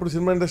ఉండేవాళ్ళు అప్పుడు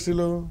సినిమా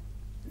ఇండస్ట్రీలో?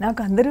 నాకు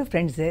అందరూ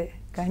ఫ్రెండ్సే,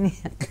 కానీ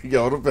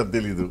ఎవరు పెద్ద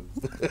తెలీదు.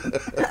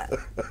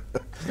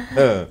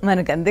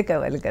 మనకు అంతే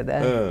కావాలి కదా.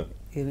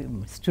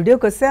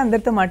 స్టూడియోకి వస్తే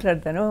అందరితో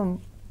మాట్లాడతాను,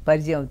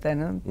 పరిచయం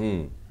అవుతాను,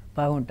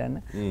 బాగుంటాను.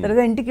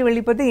 తర్వాత ఇంటికి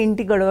వెళ్ళిపోతే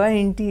ఇంటి గొడవ,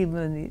 ఇంటి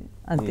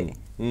అంతే.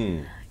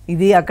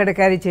 ఇది అక్కడ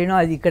క్యారీ చేయను,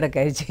 అది ఇక్కడ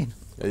క్యారీ చేయను,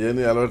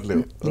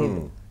 అలవాట్లేదు.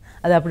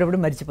 అది అప్పుడప్పుడు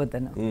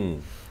మర్చిపోతాను.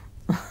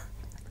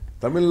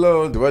 తమిళ్లో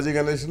శివాజీ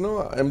గణేషన్,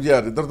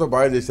 ఎంజీఆర్ ఇద్దరితో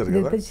బాగా చేశారు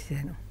కదా,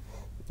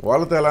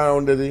 వాళ్ళతో ఎలా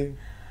ఉండేది?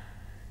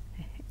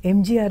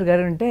 ఎంజీఆర్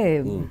గారు అంటే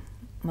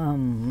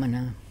మన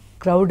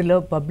క్రౌడ్లో,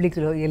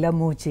 పబ్లిక్లో ఎలా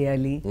మూవ్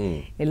చేయాలి,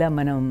 ఎలా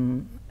మనం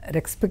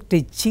రెస్పెక్ట్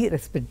ఇచ్చి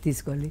రెస్పెక్ట్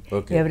తీసుకోవాలి.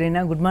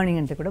 ఎవరైనా గుడ్ మార్నింగ్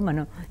అంటే కూడా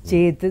మనం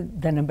చేతి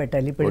దండం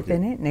పెట్టాలి,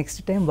 పెడితేనే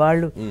నెక్స్ట్ టైం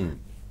వాళ్ళు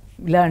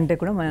ఇలా అంటే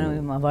కూడా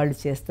వాళ్ళు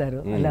చేస్తారు.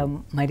 అలా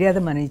మర్యాద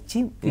మనం ఇచ్చి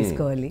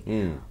తీసుకోవాలి.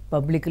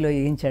 పబ్లిక్లో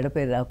ఏం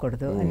చెడపేరు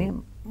రాకూడదు అని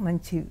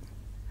మంచి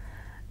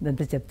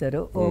ఇదంతా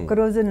చెప్తారు.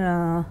 ఒకరోజు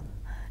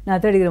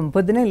నాతో అడిగారు,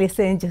 పొద్దునే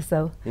లేస్తే ఏం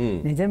చేస్తావు?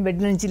 నిజం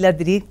బెడ్ నుంచి ఇలా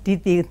తిరిగి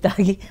టీ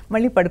తాగి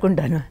మళ్ళీ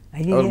పడుకుంటాను.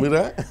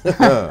 అయ్యే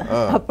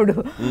అప్పుడు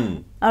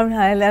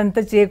అలా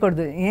అంతా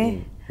చేయకూడదు.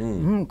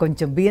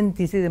 కొంచెం బియ్యం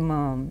తీసి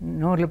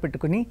నోర్లో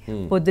పెట్టుకుని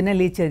పొద్దునే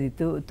లేచేది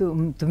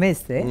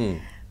తుమ్మేస్తే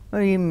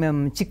ఈ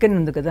చికెన్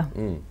ఉంది కదా,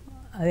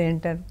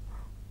 అదేంటారు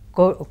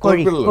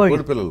కోడి,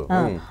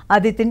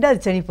 అది తింటే అది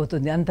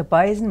చనిపోతుంది. అంత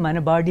పాయిజన్ మన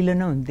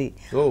బాడీలోనే ఉంది.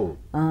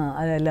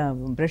 అది అలా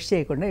బ్రష్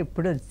చేయకుండా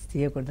ఎప్పుడు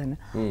చేయకూడదు.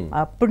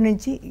 అప్పటి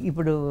నుంచి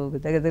ఇప్పుడు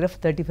దగ్గర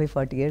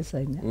 35-40 years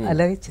అయింది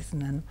అలాగే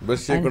చేస్తున్నాను.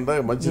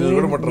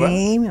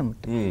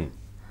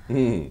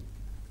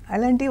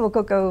 అలాంటి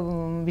ఒక్కొక్క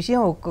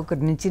విషయం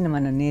ఒక్కొక్కరి నుంచి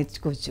మనం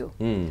నేర్చుకోవచ్చు.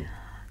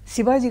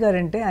 శివాజీ గారు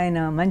అంటే ఆయన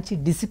మంచి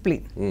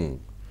డిసిప్లిన్.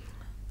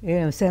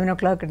 7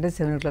 o'clock అంటే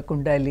 7 o'clock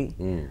ఉండాలి.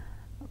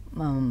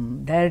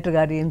 డైరెక్టర్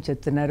గారు ఏం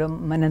చెప్తున్నారో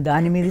మన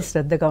దాని మీద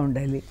శ్రద్ధగా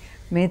ఉండాలి.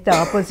 మిగతా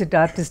ఆపోజిట్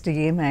ఆర్టిస్ట్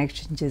ఏం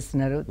యాక్షన్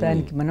చేస్తున్నారో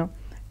దానికి మనం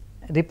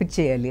రిపీట్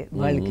చేయాలి,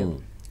 వాళ్ళకి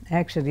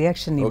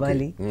రియాక్షన్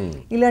ఇవ్వాలి.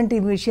 ఇలాంటి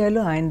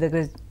విషయాలు ఆయన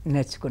దగ్గర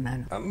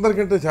నేర్చుకున్నాను.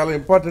 అందరికంటే చాలా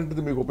ఇంపార్టెంట్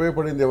మీకు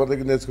ఉపయోగపడింది ఎవరి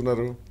దగ్గర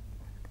నేర్చుకున్నారు?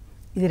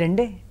 ఇది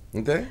రెండే.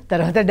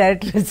 తర్వాత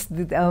డైరెక్టర్స్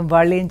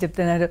వాళ్ళు ఏం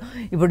చెప్తున్నారు,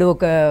 ఇప్పుడు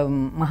ఒక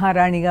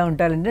మహారాణిగా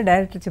ఉంటారంటే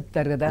డైరెక్టర్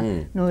చెప్తారు కదా,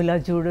 నువ్వు ఇలా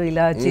చూడు,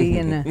 ఇలా చెయ్యి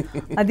అని.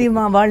 అది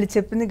వాళ్ళు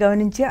చెప్పింది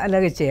గమనించి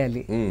అలాగే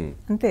చేయాలి,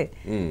 అంతే.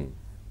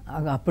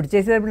 అప్పుడు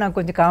చేసేటప్పుడు నాకు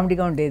కొంచెం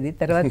కామెడీగా ఉండేది,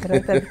 తర్వాత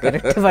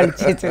కరెక్ట్ వాళ్ళు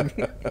చేసేది.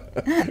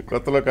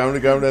 కొత్తలో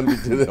కామెడీ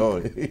అనిపించేది.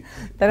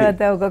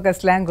 తర్వాత ఒక్కొక్క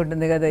స్లాంగ్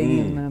ఉంటుంది కదా, ఈ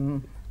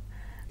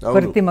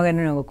కొరతి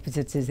మగని ఒక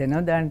పిక్చర్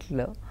చేశాను,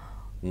 దాంట్లో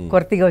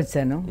కొరతిగా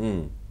వచ్చాను.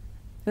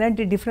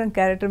 ఇలాంటి డిఫరెంట్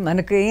క్యారెక్టర్.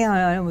 మనకి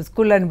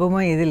స్కూల్ అనుభవం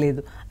ఏది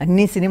లేదు,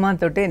 అన్ని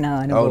సినిమాతోటే నా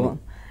అనుభవం.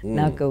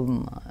 నాకు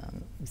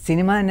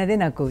సినిమా అనేది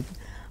నాకు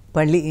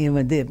పల్లి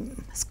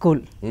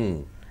స్కూల్.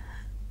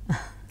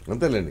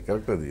 అంతేలేండి,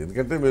 కరెక్ట్ అది.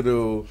 ఎందుకంటే మీరు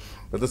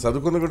పెద్ద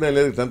చదువుకున్న కూడా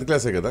లేదు, 10th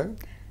క్లాసే కదా?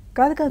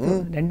 కాదు కాదు,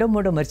 2ో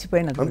 3ో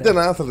మర్చిపోయినా.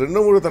 అంతేనా? అసలు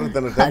 2ో 3ో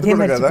తరగతి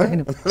కూడా కదా?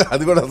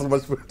 అది కూడా అసలు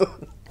మర్చిపోయాడు.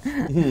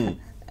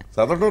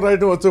 చదవటం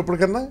రాయటం వచ్చు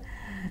ఇప్పటికన్నా?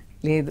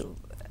 లేదు.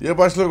 ఏ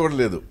భాషలో కూడా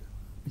లేదు?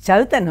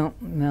 చదువుతాను,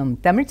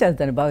 తమిళ్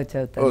చదువుతాను, బాగా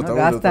చదువుతాను,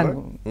 రాస్తాను.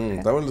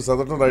 తమిళ్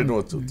చదవటం రాయటం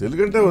వచ్చు.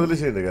 తెలుగు అంటే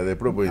వదిలేసేయండి కదా,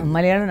 ఎప్పుడో పోయింది.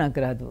 మలయాళం నాకు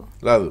రాదు.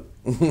 రాదు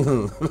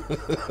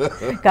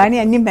కానీ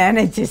అన్ని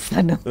మేనేజ్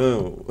చేస్తాను.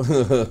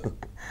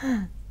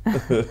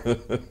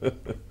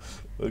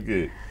 ఓకే.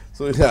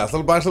 సో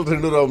అసలు భాషలు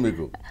 2 రావు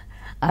మీకు?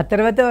 ఆ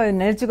తర్వాత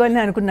నేర్చుకోవాలని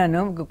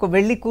అనుకున్నాను.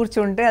 వెళ్ళి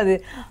కూర్చుంటే అది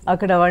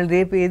అక్కడ వాళ్ళు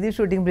రేపు ఏది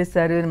షూటింగ్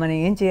పిలుస్తారు, మనం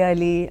ఏం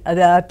చేయాలి,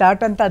 అది ఆ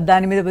థాట్ అంతా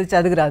దాని మీద పోయి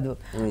చదువు రాదు,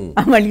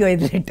 మళ్ళీ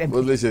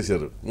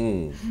వదిలేసేసారు.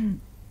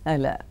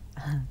 అలా.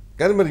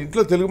 కానీ మరి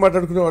ఇంట్లో తెలుగు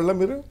మాట్లాడుకునే వాళ్ళ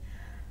మీరు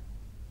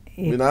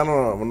మీ నాన్న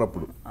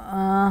ఉన్నప్పుడు?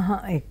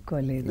 ఎక్కువ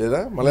లేదు.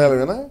 లేదా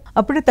మలయాళమేనా?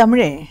 అప్పుడు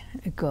తమిళే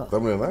ఎక్కువ.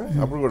 తమిళేనా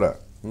అప్పుడు కూడా?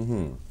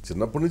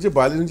 చిన్నప్పటి నుంచి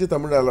బాల్యం నుంచి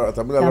తమిళ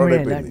అలవాటు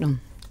అయిపోయింది.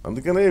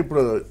 అందుకనే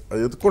ఇప్పుడు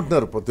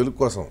ఎత్తుకుంటున్నారు తెలుగు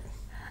కోసం,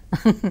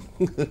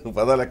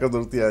 పదాలు ఎక్కడ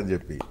దొరుకుతాయా అని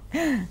చెప్పి.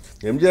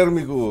 ఎంజీఆర్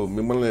మీకు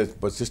మిమ్మల్ని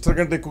సిస్టర్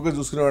కంటే ఎక్కువగా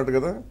చూసుకునేవాడు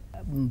కదా?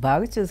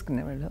 బాగా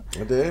చూసుకునేవాళ్ళు.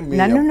 అంటే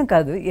నన్ను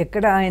కాదు,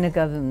 ఎక్కడ ఆయన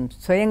కాదు,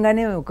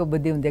 స్వయంగానే ఒక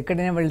బుద్ధి ఉంది.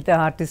 ఎక్కడైనా వెళ్తే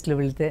ఆర్టిస్టులు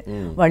వెళ్తే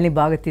వాళ్ళని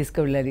బాగా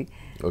తీసుకువెళ్ళాలి.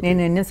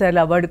 నేను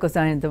ఎన్నోసార్లు అవార్డు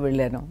కోసం ఆయనతో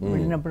వెళ్ళాను.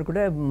 వెళ్ళినప్పుడు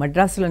కూడా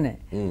మద్రాసులోనే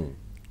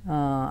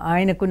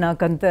ఆయనకు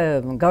నాకంతా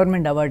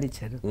గవర్నమెంట్ అవార్డు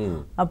ఇచ్చారు.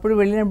 అప్పుడు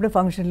వెళ్ళినప్పుడు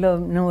ఫంక్షన్లో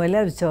నువ్వు ఎలా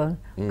వచ్చావు?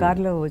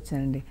 కార్లో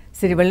వచ్చానండి.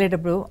 సరే,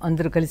 వెళ్ళేటప్పుడు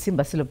అందరూ కలిసి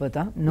బస్సులో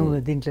పోతాం, నువ్వు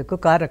దీంట్లో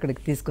కార్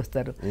అక్కడికి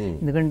తీసుకొస్తారు,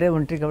 ఎందుకంటే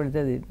ఒంటరిగా వెళ్తే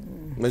అది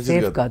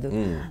సేఫ్ కాదు.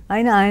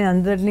 ఆయన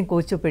అందరినీ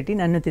కూర్చోపెట్టి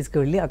నన్ను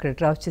తీసుకువెళ్ళి అక్కడ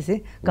డ్రాప్ చేసి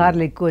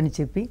కార్లో ఎక్కువ అని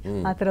చెప్పి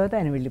ఆ తర్వాత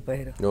ఆయన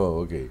వెళ్ళిపోయారు.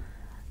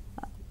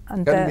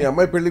 అంతా మీ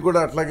అమ్మాయి పెళ్లి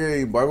కూడా అట్లాగే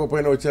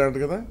బాగోపోయినా వచ్చారంట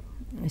కదా?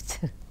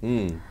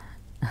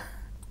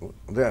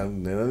 అంటే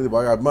నేను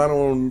బాగా అభిమానం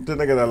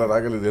ఉంటేనే కదా అలా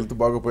రాగలేదు. హెల్త్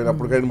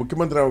బాగోపోయినప్పుడు ఆయన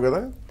ముఖ్యమంత్రి రావు కదా?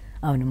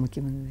 అవును,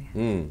 ముఖ్యమంత్రి.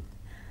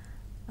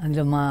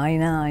 అందులో మా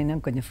ఆయన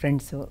కొంచెం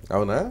ఫ్రెండ్స్.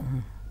 అవునా?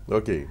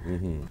 ఓకే.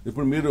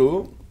 ఇప్పుడు మీరు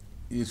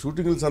ఈ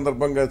షూటింగ్ల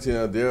సందర్భంగా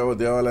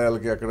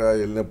దేవాలయాలకి అక్కడ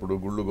వెళ్ళినప్పుడు,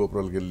 గుళ్ళు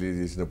గోపురాలకు వెళ్ళి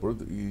చేసినప్పుడు,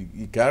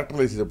 ఈ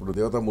క్యారెక్టర్లు వేసినప్పుడు,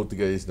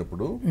 దేవతామూర్తిగా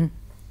చేసినప్పుడు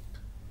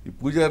ఈ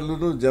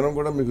పూజారులను జనం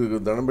కూడా మీకు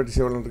దండం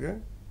పెట్టేసేవాళ్ళంటగా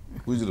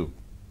పూజలు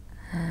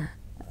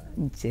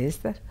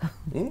చేస్తారు.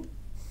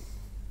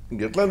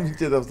 ఎట్లా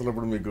అనిపించేది అసలు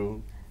అప్పుడు మీకు?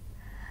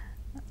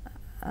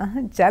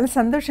 చాలా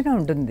సంతోషంగా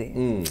ఉంటుంది.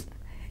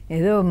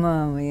 ఏదో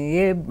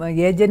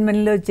ఏ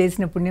జన్మలో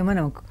చేసిన పుణ్యమో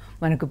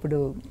మనకు ఇప్పుడు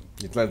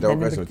ఇట్లాంటి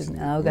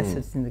అవకాశం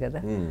వస్తుంది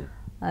కదా,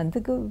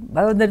 అందుకు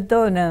భగవంతుడితో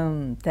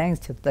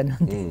థ్యాంక్స్ చెప్తాను.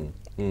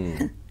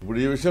 ఇప్పుడు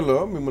ఈ విషయంలో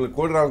మిమ్మల్ని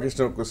కోడి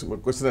రామకృష్ణ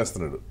క్వశ్చన్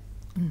వేస్తున్నాడు.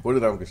 కోడి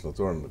రామకృష్ణ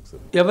చూడండి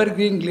ఒకసారి. Ever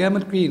green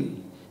glamour queen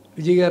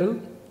Vijay గారు,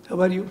 హౌ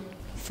ఆర్ యూ?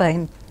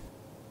 ఫైన్.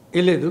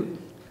 ఏం లేదు,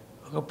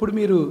 ఒకప్పుడు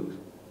మీరు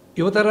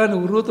యువతరాన్ని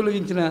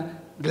ఉర్రూతలొగించిన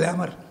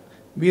గ్లామర్,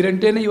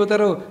 మీరంటేనే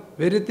యువతరం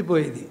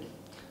వేరెత్తిపోయేది.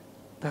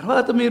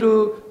 తర్వాత మీరు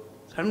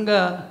సడన్గా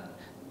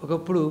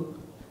ఒకప్పుడు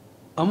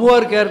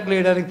అమ్మవారి క్యారెక్టర్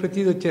వేయడానికి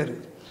ప్రతిదీ వచ్చారు.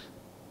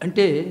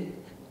 అంటే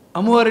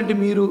అమ్మవారంటే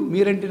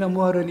మీరంటే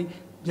అమ్మవారు అని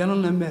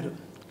జనం నమ్మారు.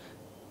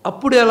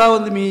 అప్పుడు ఎలా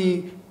ఉంది మీ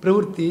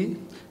ప్రవృత్తి?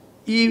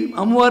 ఈ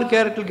అమ్మవారి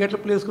క్యారెక్టర్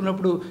గెటప్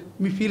వేసుకున్నప్పుడు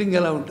మీ ఫీలింగ్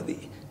ఎలా ఉంటుంది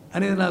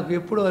అనేది నాకు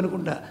ఎప్పుడూ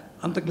అనుకుంటా.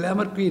 అంత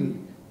గ్లామర్ క్వీన్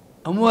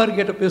అమ్మవారి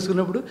గెటప్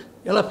వేసుకున్నప్పుడు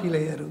ఎలా ఫీల్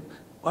అయ్యారు?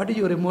 What is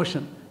your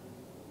emotion?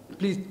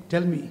 Please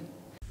tell me.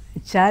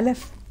 చాలా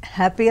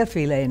హ్యాపీగా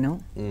ఫీల్ అయ్యాను.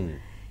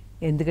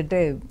 ఎందుకంటే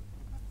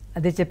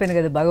అదే చెప్పాను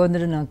కదా,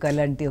 భగవంతుడు నాకు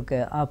అలాంటి ఒక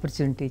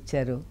ఆపర్చునిటీ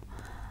ఇచ్చారు.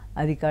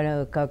 అది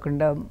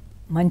కాకుండా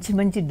మంచి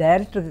మంచి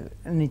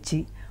డైరెక్టర్ని ఇచ్చి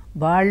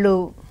వాళ్ళు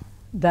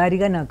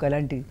దారిగా నాకు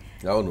అలాంటి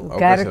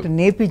క్యారెక్టర్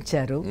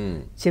నేర్పించారు,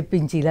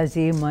 చెప్పించి ఇలా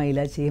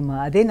చేయమా,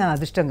 అదే నా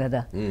అదృష్టం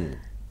కదా.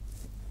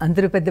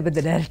 అందరూ పెద్ద పెద్ద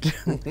డైరెక్టర్.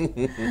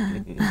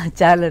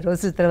 చాలా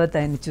రోజుల తర్వాత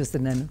ఆయన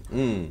చూస్తున్నాను.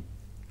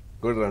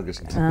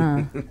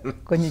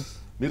 కొంచెం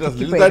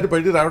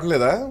బయట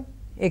రావట్లేదా?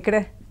 ఎక్కడ?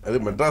 అదే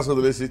మద్రాసు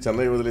వదిలేసి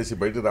చెన్నై వదిలేసి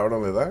బయట రావడం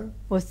లేదా?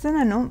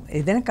 వస్తున్నాను,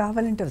 ఏదైనా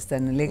కావాలంటే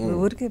వస్తాను, లేకపోతే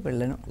ఊరికే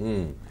వెళ్ళను.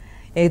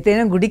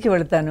 ఏదైనా గుడికి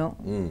వెళ్తాను,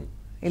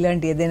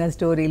 ఇలాంటి ఏదైనా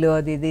స్టోరీలు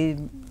అది ఇది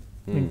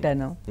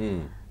వింటాను,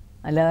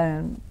 అలా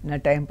నా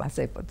టైం పాస్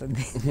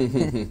అయిపోతుంది.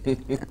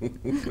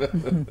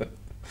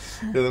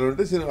 ఏదైనా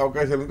ఉంటే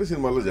అవకాశాలు ఉంటే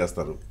సినిమాల్లో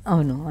చేస్తారు.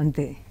 అవును,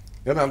 అంతే.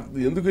 కానీ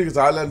ఎందుకు ఇక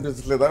చాలా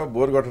అనిపించట్లేదా?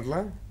 బోర్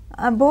కొట్టట్లా?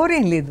 బోర్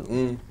ఏం లేదు.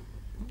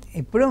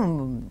 ఇప్పుడు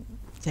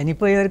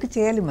చనిపోయే వరకు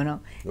చేయాలి, మనం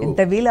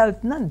ఎంత వీలు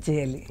అవుతుందో అది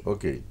చేయాలి.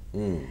 ఓకే.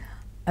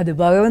 అది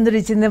భగవంతుడు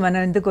ఇచ్చిందే, మనం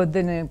ఎందుకు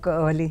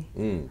వద్దనుకోవాలి?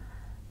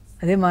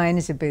 అదే మా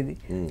ఆయన చెప్పేది,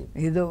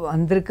 ఏదో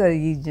అందరికీ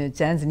ఈ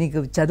ఛాన్స్, నీకు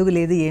చదువు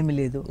లేదు ఏమి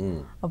లేదు,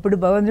 అప్పుడు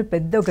భగవంతుడు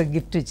పెద్ద ఒక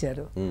గిఫ్ట్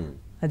ఇచ్చారు,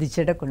 అది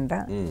చెడకుండా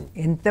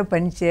ఎంత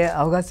పని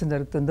అవకాశం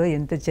దొరుకుతుందో,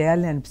 ఎంత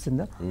చేయాలని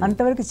అనిపిస్తుందో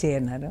అంతవరకు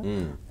చేయన్నారు,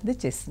 అది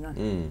చేస్తున్నాను.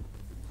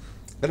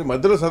 కానీ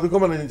మధ్యలో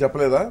చదువుకోమని నేను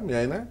చెప్పలేదా మీ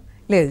ఆయన?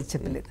 లేదు,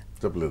 చెప్పలేదు.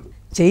 చెప్పలేదు.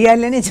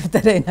 చెయ్యాలనే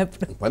చెప్తారు ఆయన.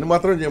 అప్పుడు పని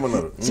మాత్రం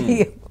చేయమన్నారు.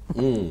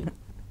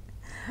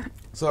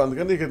 సో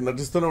అందుకని ఇక్కడ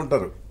నటిస్తూనే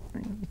ఉంటారు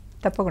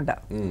తప్పకుండా.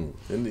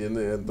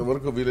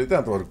 ఎంతవరకు వీలైతే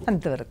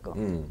అంతవరకు.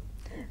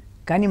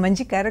 కానీ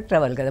మంచి క్యారెక్టర్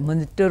అవ్వాలి కదా.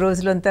 ముందు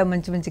రోజులంతా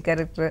మంచి మంచి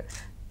క్యారెక్టర్,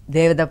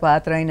 దేవత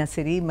పాత్ర అయినా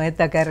సరే,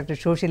 మిగతా క్యారెక్టర్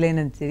సోషల్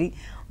అయినా సరే,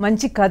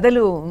 మంచి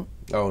కథలు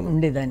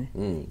ఉండేదాన్ని.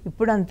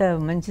 ఇప్పుడు అంత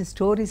మంచి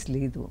స్టోరీస్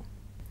లేదు.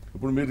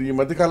 ఇప్పుడు మీరు ఈ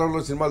మధ్య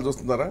కాలంలో సినిమాలు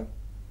చూస్తున్నారా?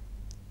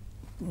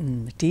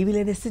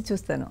 టీవీలో వేస్తే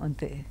చూస్తాను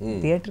అంతే,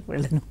 థియేటర్కి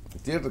వెళ్ళను.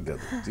 థియేటర్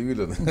కాదు,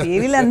 టీవీలో.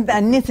 టీవీలో అంత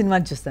అన్ని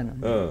సినిమాలు చూస్తాను.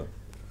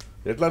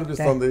 ఎట్లా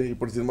అనిపిస్తుంది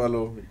ఇప్పుడు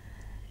సినిమాలు?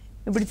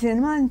 ఇప్పుడు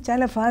సినిమా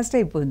చాలా ఫాస్ట్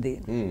అయిపోయింది.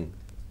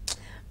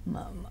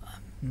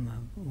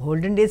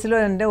 ఓల్డెన్ డేస్లో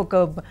అంటే ఒక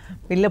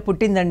పిల్ల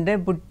పుట్టిందంటే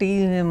పుట్టి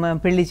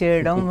పెళ్లి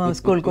చేయడం,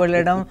 స్కూల్కి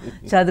వెళ్ళడం,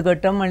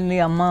 చదువుకోవటం, మళ్ళీ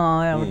అమ్మ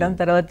అవటం,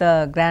 తర్వాత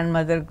గ్రాండ్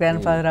మదర్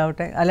గ్రాండ్ ఫాదర్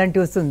అవటం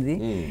అలాంటివి వస్తుంది.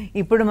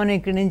 ఇప్పుడు మనం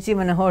ఇక్కడి నుంచి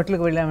మన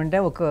హోటల్కి వెళ్ళామంటే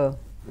ఒక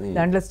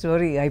దాంట్లో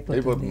స్టోరీ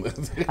అయిపోతుంది,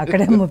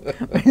 అక్కడే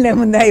వెళ్ళే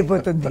ముందే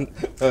అయిపోతుంది.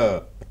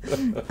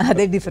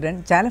 అదే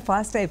డిఫరెంట్, చాలా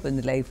ఫాస్ట్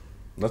అయిపోయింది లైఫ్.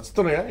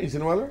 నచ్చుతున్నాయా ఈ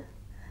సినిమాలు?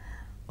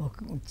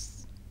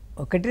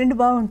 ఒకటి రెండు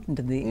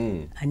బాగుంటుంది,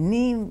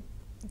 అన్నీ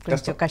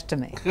కొంచెం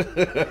కష్టమే.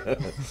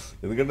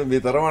 ఎందుకంటే మీ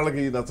తరం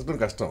వాళ్ళకి నచ్చడం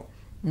కష్టం.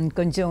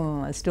 కొంచెం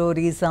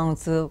స్టోరీ,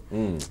 సాంగ్స్,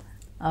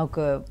 ఒక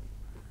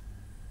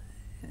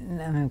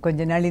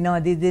కొంచెం నళినం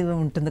అది ఇది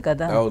ఉంటుంది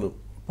కదా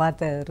పాత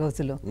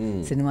రోజులు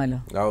సినిమాలో.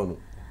 అవును,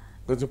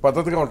 కొంచెం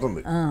పద్ధతిగా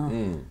ఉంటుంది.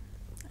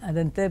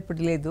 అదంతా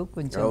ఇప్పుడు లేదు,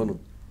 కొంచెం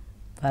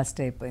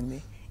ఫాస్ట్ అయిపోయింది.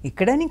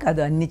 ఇక్కడని కాదు,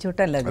 అన్ని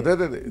చోట్ల అలాగే.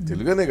 అదే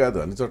తెలుగునే కాదు,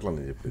 అన్ని చోట్ల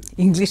చెప్పేది.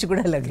 ఇంగ్లీష్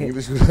కూడా అలాగే.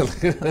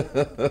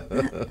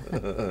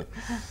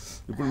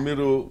 ఇప్పుడు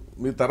మీరు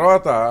మీ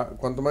తర్వాత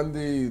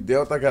కొంతమంది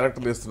దేవతా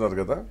క్యారెక్టర్లు వేస్తున్నారు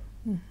కదా,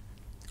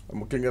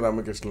 ముఖ్యంగా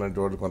రామకృష్ణ లాంటి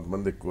వాళ్ళు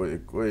కొంతమంది ఎక్కువ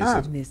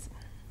వేసారు.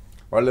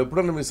 వాళ్ళు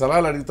ఎప్పుడన్నా మీ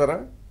సలహాలు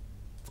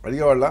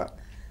అడిగేవాళ్ళ?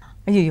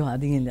 అయ్యో,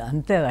 అది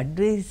అంత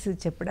అడ్వైస్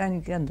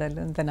చెప్పడానికి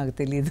అంత నాకు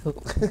తెలీదు.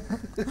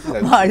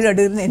 వాళ్ళు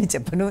అడుగురు, నేను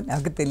చెప్పను,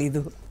 నాకు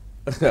తెలీదు.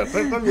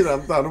 మీరు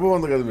అంత అనుభవం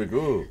ఉంది కదా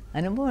మీకు.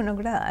 అనుభవం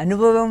కూడా,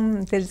 అనుభవం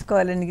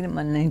తెలుసుకోవాలని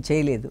నేను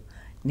చేయలేదు.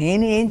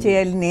 నేను ఏం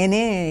చేయాలి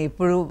నేనే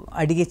ఇప్పుడు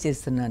అడిగే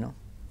చేస్తున్నాను,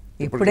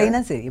 ఎప్పుడైనా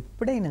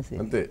సరే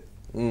అంతే.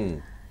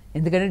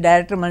 ఎందుకంటే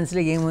డైరెక్టర్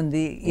మనసులో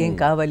ఏముంది, ఏం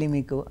కావాలి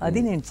మీకు, అది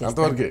నేను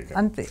చేస్తాను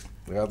అంతే.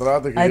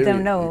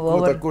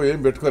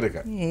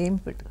 ఏం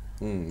పెట్టు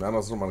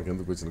అనవసరం మనకి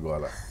ఎందుకు వచ్చిన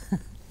గోల.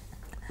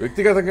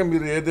 వ్యక్తిగతంగా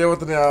మీరు ఏ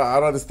దేవతని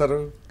ఆరాధిస్తారు?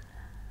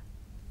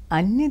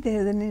 అన్ని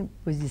దేవతని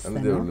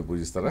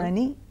పూజిస్తాను,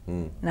 కానీ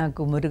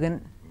నాకు మురుగన్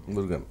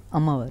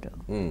అమ్మవారు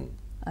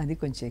అది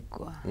కొంచెం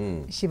ఎక్కువ,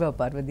 శివ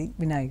పార్వతి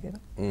వినాయకుడు.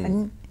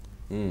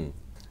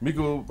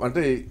 మీకు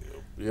అంటే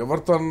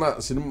ఎవరితో అన్న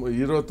సినిమా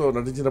హీరోతో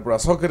నటించినప్పుడు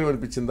అసౌకర్యం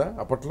అనిపించిందా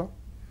అప్పట్లో?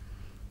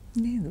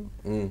 లేదు,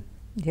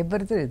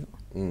 ఎవరితో లేదు.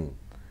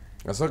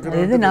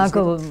 అసౌకర్యం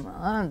నాకు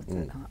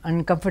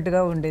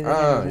అన్కంఫర్ట్గా ఉండేది,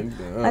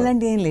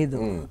 అలాంటి ఏం లేదు.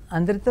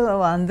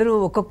 అందరూ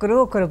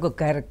ఒక్కొక్క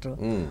క్యారెక్టర్,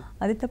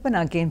 అది తప్ప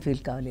నాకేం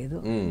ఫీల్ కాలేదు.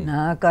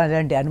 నాకు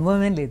అలాంటి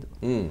అనుభవమే లేదు.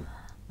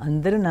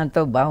 అందరూ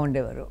నాతో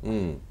బాగుండేవారు.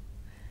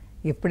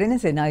 ఎప్పుడైనా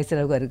సరే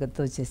నాగేశ్వరరావు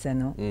గారితో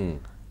చేశాను,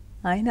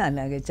 ఆయన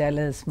అలాగే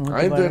చాలా స్మూత్.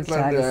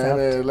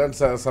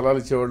 సలహాలు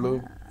ఇచ్చేవాళ్ళు.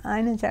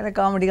 ఆయన చాలా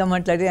కామెడీగా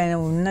మాట్లాడి, ఆయన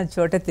ఉన్న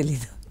చోట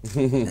తెలీదు,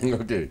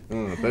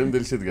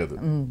 తెలిసేది కాదు.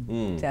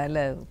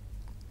 చాలా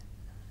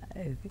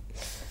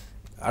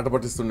ఆట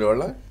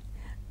పట్టిస్తుండేవాళ్ళ.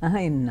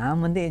 నా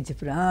ముందే ఏం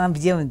చెప్పారు,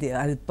 విజయం ఉంది,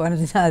 అది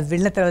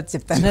వెళ్ళిన తర్వాత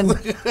చెప్తాను.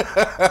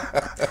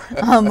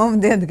 అమ్మ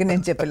ముందే, అందుకే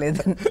నేను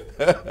చెప్పలేదు.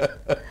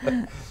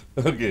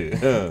 ఓకే,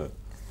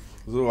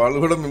 సో వాళ్ళు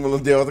కూడా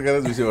మిమ్మల్ని దేవతగానే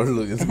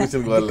చూసేవాళ్ళు.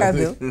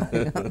 కాదు,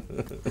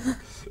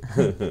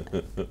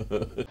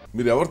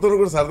 మీరు ఎవరితో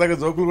కూడా సరదాగా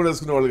జోకులు కూడా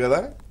వేసుకునేవాళ్ళు కదా?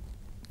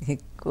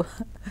 ఎక్కువ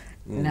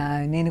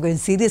నేను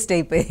కొంచెం సీరియస్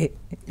అయిపోయి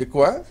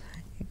ఎక్కువ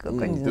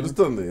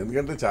తెలుస్తుంది,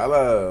 ఎందుకంటే చాలా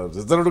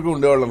రిజర్వ్డ్గా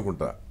ఉండేవాళ్ళు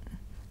అనుకుంటా.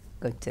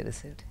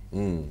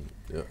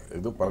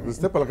 ఏదో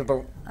పలకరిస్తే పలకటం,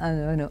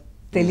 అవును,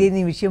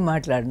 తెలియని విషయం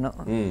మాట్లాడను,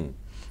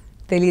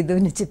 తెలీదు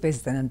అని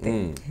చెప్పేస్తాను అంతే.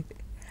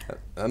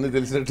 అన్నీ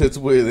తెలిసినట్టు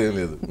తెచ్చిపోయేది ఏం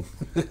లేదు.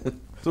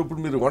 సో ఇప్పుడు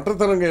మీరు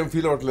ఒంటరితనంగా ఏం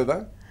ఫీల్ అవ్వట్లేదా?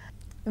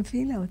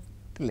 ఫీల్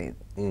అవ్వట్లేదు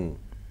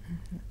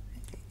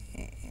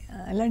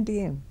అలాంటి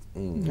ఏం.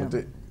 అంటే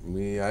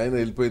మీ ఆయన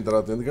వెళ్ళిపోయిన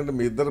తర్వాత, ఎందుకంటే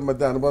మీ ఇద్దరి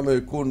మధ్య అనుబంధం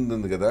ఎక్కువ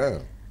ఉంటుంది కదా.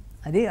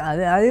 అది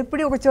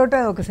ఎప్పుడు ఒక చోట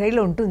ఒక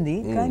సైడ్లో ఉంటుంది,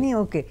 కానీ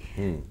ఓకే,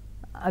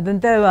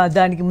 అదంతా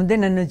దానికి ముందే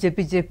నన్ను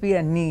చెప్పి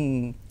అన్ని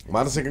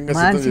మానసికంగా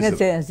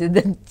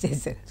సిద్ధం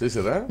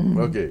చేశారా?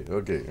 ఓకే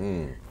ఓకే,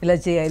 ఇలా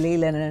చేయాలి,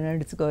 ఇలా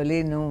నడుచుకోవాలి,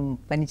 నువ్వు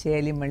పని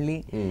చేయాలి, మళ్ళీ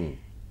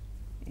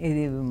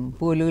ఇది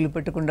పూలు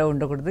పెట్టకుండా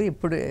ఉండకూడదు,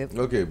 ఇప్పుడు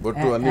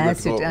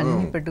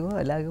అన్ని పెట్టుకో,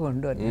 అలాగే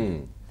ఉండు అని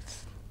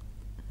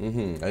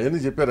అవన్నీ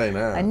చెప్పారు ఆయన.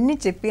 అన్నీ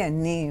చెప్పి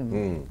అన్నీ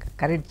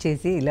కరెక్ట్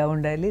చేసి ఇలా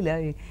ఉండాలి, ఇలా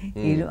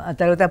ఇల్లు. ఆ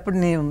తర్వాత అప్పుడు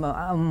నేను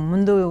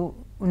ముందు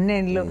ఉన్న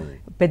ఇల్లు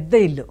పెద్ద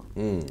ఇల్లు,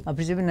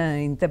 అప్పుడు చెప్పి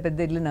ఇంత పెద్ద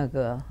ఇల్లు నాకు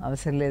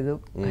అవసరం లేదు,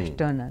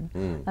 కష్టం అన్నాను.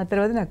 ఆ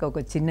తర్వాత నాకు ఒక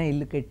చిన్న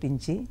ఇల్లు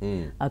కట్టించి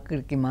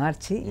అక్కడికి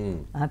మార్చి,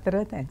 ఆ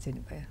తర్వాత ఆయన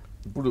చనిపోయారు.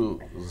 ఇప్పుడు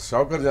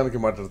షావుకర్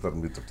జానకి మాట్లాడతారు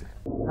మీతో.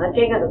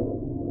 అంతే కదా,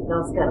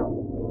 నమస్కారం.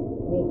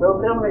 మీ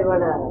ప్రోగ్రాంలో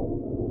ఇవాళ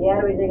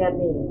కేఆర్ విజయ్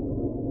గారిని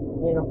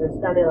నేను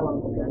ప్రశ్న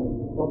అడగాలనుకుంటున్నాను.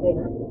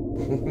 ఓకేనా?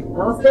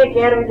 నమస్తే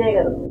కేఆర్ విజయ్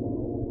గారు.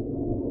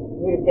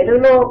 మీరు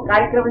తెలుగులో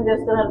కార్యక్రమం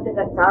చేస్తున్నారంటే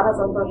నాకు చాలా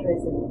సంతోషం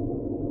వేసింది.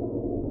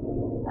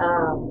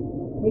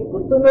 మీకు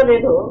గుర్తుందో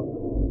లేదో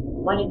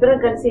మన ఇద్దరం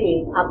కలిసి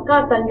అక్కా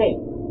తంగై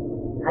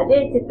అదే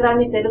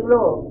చిత్రాన్ని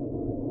తెలుగులో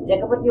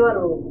జగపతి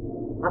వారు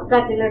అక్కా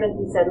చెల్లెడని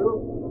తీశారు.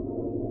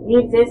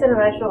 మీరు చేసిన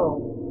వేషం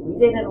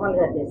విజయ్ నిర్మల్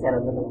గారు చేశారు.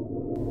 అందులో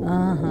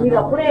మీరు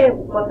అప్పుడే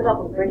కొత్తగా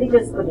అప్పుడు పెళ్లి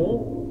చేసుకుని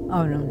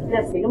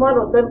ఇలా సినిమాలు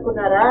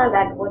వద్దనుకున్నారా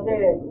లేకపోతే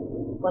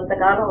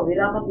కొంతకాలం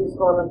విరామం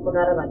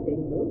తీసుకోవాలనుకున్నారా నాకు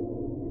తెలియదు.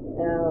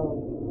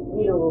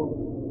 మీరు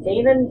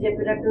చేయనని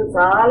చెప్పినట్టు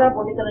చాలా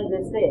పొడితనం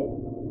చేస్తే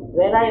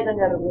వేలాయుధం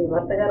గారు మీ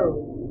భర్త గారు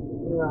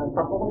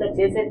తప్పకుండా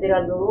చేసే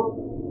తీరాలు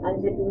అని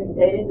చెప్పి మీకు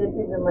ధైర్యం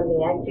చెప్పి మిమ్మల్ని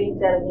యాక్ట్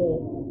చేయించారని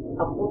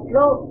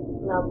అప్పట్లో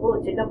నాకు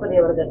చిన్నప్ప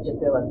దేవర గారు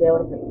చెప్పేవారు.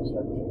 దేవర కృష్ణ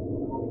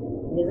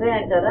నిజమే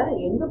అంటారా?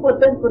 ఎందుకు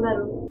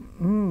వద్దనుకున్నారు?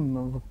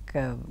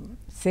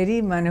 సరే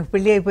మనకు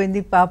పెళ్ళి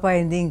అయిపోయింది, పాప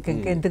అయింది,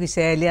 ఇంకెందుకు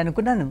చేయాలి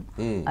అనుకున్నాను.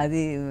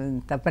 అది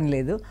తప్పని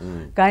లేదు.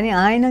 కానీ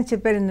ఆయన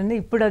చెప్పారు ఏంటంటే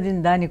ఇప్పుడు అది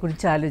దాని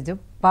గురించి ఆలోచన,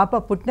 పాప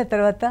పుట్టిన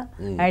తర్వాత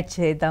యాడ్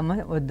చేద్దామా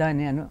వద్దా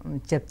అని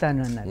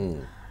చెప్తాను అన్నారు.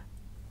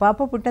 పాప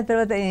పుట్టిన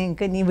తర్వాత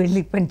ఇంకా నీ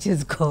వెళ్ళి పని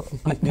చేసుకో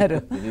అన్నారు.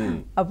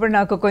 అప్పుడు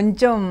నాకు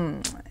కొంచెం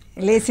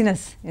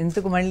లేసినెస్,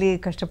 ఎందుకు మళ్ళీ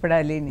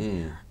కష్టపడాలి అని.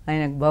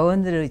 ఆయనకు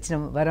భగవంతుడు ఇచ్చిన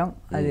వరం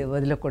అది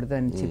వదలకూడదు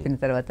అని చెప్పిన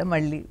తర్వాత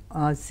మళ్ళీ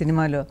ఆ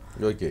సినిమాలో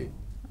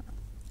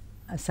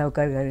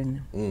సౌకార్ గారి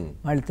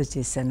వాళ్ళతో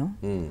చేశాను.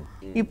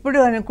 ఇప్పుడు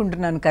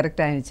అనుకుంటున్నాను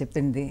కరెక్ట్ ఆయన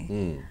చెప్పింది.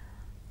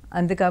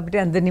 అంతే కాబట్టి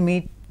అందరినీ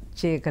మీట్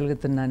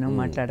చేయగలుగుతున్నాను,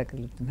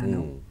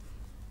 మాట్లాడగలుగుతున్నాను.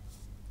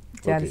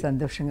 చాలా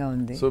సంతోషంగా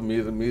ఉంది. సో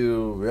మీరు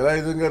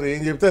వేలాయుధం గారు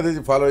ఏం చెప్తే అదే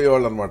ఫాలో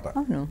అయ్యేవాళ్ళు అనమాట.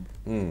 అవును,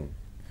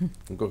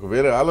 ఇంకొక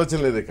వేరే ఆలోచన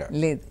లేదు. ఇక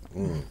లేదు,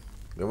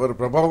 ఎవరి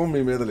ప్రభావం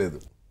మీ మీద లేదు,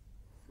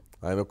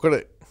 ఆయన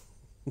ఒక్కడే.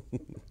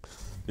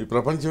 ఈ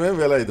ప్రపంచమే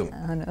వేలాయుధం,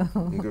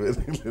 ఇంకా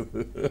వేరే లేదు.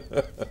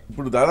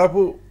 ఇప్పుడు దాదాపు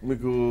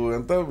మీకు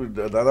ఎంత,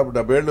 దాదాపు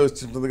 70 ఏళ్ళు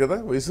వచ్చింటుంది కదా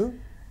వయసు?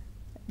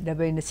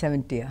 70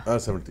 70.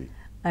 70.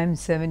 ఐఎమ్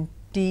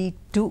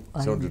 72.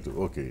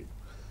 ఓకే.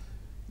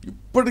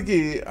 ఇప్పటికీ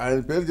ఆయన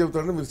పేరు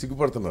చెబుతారంటే మీరు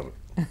సిగ్గుపడుతున్నారు.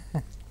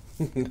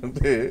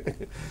 అంటే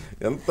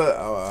ఎంత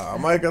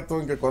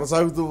అమాయకత్వం ఇంకా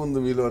కొనసాగుతూ ఉంది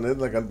మీలో అనేది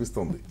నాకు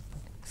అనిపిస్తుంది.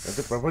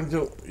 అంటే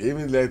ప్రపంచం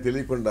ఏమీ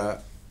తెలియకుండా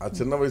ఆ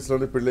చిన్న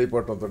వయసులోనే పెళ్ళి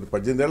అయిపోవటంతో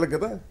 18 ఏళ్ళకి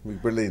కదా మీకు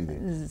పెళ్ళి అయింది?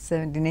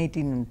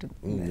 18 ఉంటుంది.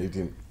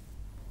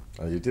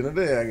 18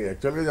 అంటే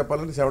యాక్చువల్గా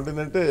చెప్పాలంటే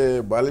 17 అంటే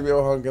బాల్య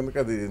వివాహం కిందకి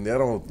అది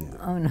నేరం అవుతుంది.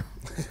 అవును,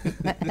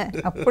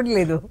 అప్పుడు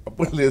లేదు,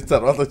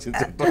 తర్వాత వచ్చింది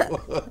చట్టం.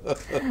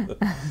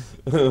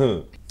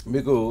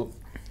 మీకు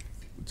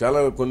చాలా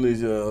కొన్ని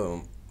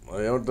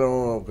ఏమంటాం,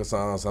 ఒక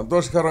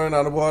సంతోషకరమైన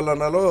అనుభవాలు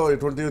అన్నాలో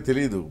ఎటువంటివో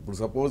తెలియదు. ఇప్పుడు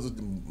సపోజ్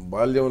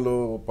బాల్యంలో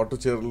పట్టు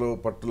చీరలు,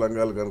 పట్టు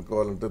లంగాలు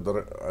కనుక్కోవాలంటే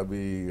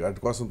అవి వాటి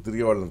కోసం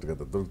తిరిగేవాళ్ళు అంట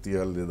కదా,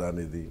 దొరుకుతీయాలి లేదా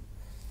అనేది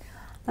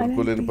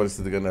కొనుక్కోలేని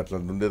పరిస్థితి కానీ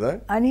అట్లాంటి ఉండేదా?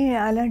 అని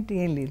అలాంటి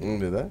ఏం లేదు,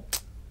 ఉండేదా?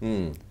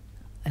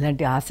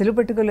 అలాంటి ఆశలు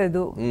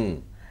పెట్టుకోలేదు.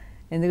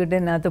 ఎందుకంటే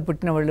నాతో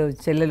పుట్టిన వాళ్ళు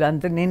చెల్లెలు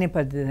అంతా నేనే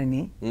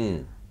పద్ధతిని.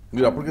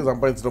 మీరు అప్పటికే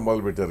సంపాదించడం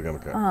మొదలు పెట్టారు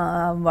కనుక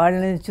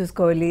వాళ్ళని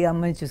చూసుకోవాలి,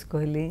 అమ్మాయిని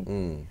చూసుకోవాలి,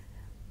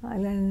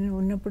 అలా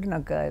ఉన్నప్పుడు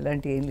నాకు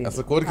అలాంటి ఏం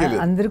లేదు.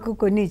 అందరికీ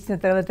కొన్ని ఇచ్చిన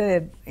తర్వాత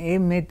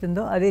ఏం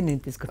మేతుందో అదే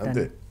నేను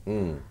తీసుకుంటాను.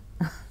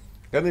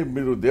 కానీ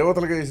మీరు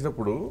దేవతలుగా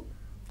వేసినప్పుడు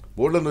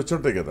బోర్డులను వచ్చి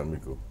ఉంటాయి కదా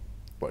మీకు,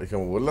 ఇక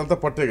ఒళ్ళంతా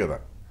పట్టే కదా,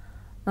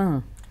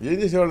 ఏం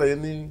చేసేవాళ్ళు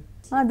అవన్నీ?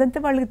 అదంతా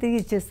వాళ్ళకి తిరిగి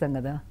ఇచ్చేస్తాం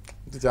కదా.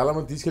 చాలా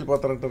మంది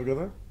తీసుకెళ్ళిపోతారంటారు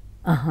కదా,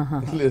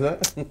 లేదా?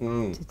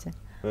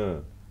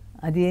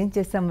 అది ఏం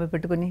చేస్తాం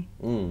పెట్టుకుని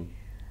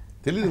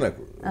తెలీదు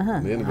నాకు.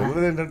 నేను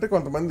విన్నది ఏంటంటే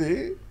కొంతమంది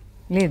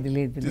లేదు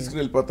లేదు తీసుకుని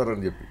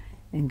వెళ్ళిపోతారని చెప్పి.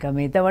 ఇంకా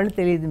మిగతా వాళ్ళు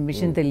తెలియదు,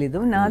 మిషన్ తెలీదు.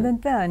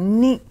 నాదంతా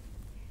అన్నీ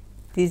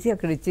తీసి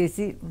అక్కడ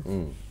ఇచ్చేసి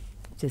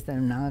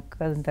చేస్తాను. నాకు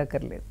అదంతా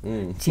అక్కర్లేదు.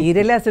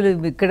 చీరలే అసలు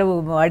ఇక్కడ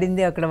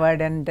వాడింది అక్కడ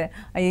వాడంటే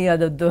అయ్యో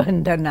అదొద్దు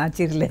అంటారు నా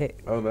చీరలే.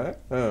 అవునా?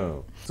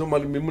 సో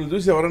మరి మిమ్మల్ని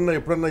చూసి ఎవరన్నా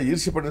ఎప్పుడన్నా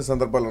ఈర్ష్యపడిన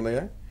సందర్భాలు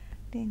ఉన్నాయా?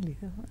 ఏం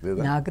లేదు,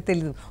 నాకు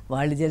తెలీదు.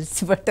 వాళ్ళు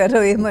జలిసి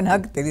పట్టారో ఏమో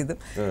నాకు తెలీదు.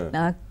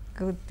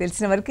 నాకు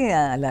తెలిసిన వరకు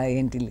అలా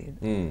ఏంటి లేదు.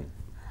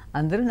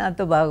 అందరూ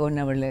నాతో బాగా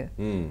ఉన్నవాళ్ళే.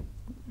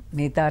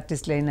 మిగతా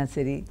ఆర్టిస్టులు అయినా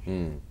సరే,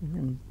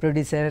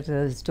 ప్రొడ్యూసర్,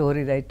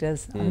 స్టోరీ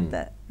రైటర్స్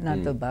అంతా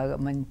నాతో బాగా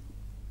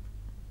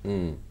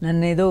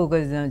నన్ను ఏదో ఒక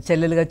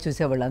చెల్లెలుగా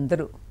చూసేవాళ్ళు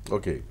అందరూ.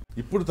 ఓకే.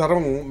 ఇప్పుడు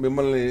తరం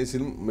మిమ్మల్ని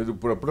మీరు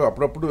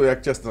అప్పుడప్పుడు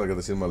యాక్ట్ చేస్తున్నారు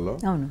కదా సినిమాల్లో.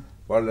 అవును.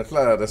 వాళ్ళు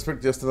ఎట్లా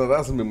రెస్పెక్ట్ చేస్తున్నారా,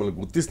 అసలు మిమ్మల్ని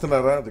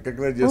గుర్తిస్తున్నారా,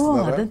 రికగ్నైజ్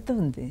చేస్తున్నారా? అదంతా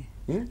ఉంది.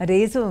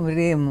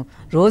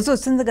 రోజు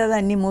వస్తుంది కదా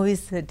అన్ని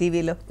మూవీస్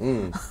టీవీలో,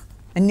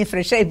 అన్ని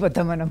ఫ్రెష్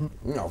అయిపోతాం మనం.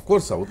 ఆఫ్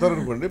కోర్స్ అవుతారు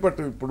అనుకోండి,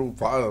 బట్ ఇప్పుడు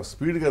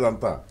స్పీడ్ కదా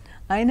అంతా.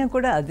 అయినా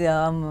కూడా అది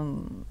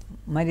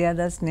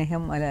మర్యాద,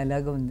 స్నేహం అలా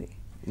అలాగే ఉంది,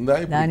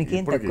 దానికి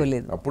ఏం తక్కువ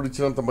లేదు. అప్పుడు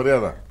ఇచ్చినంత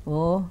మర్యాద.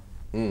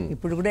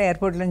 ఇప్పుడు కూడా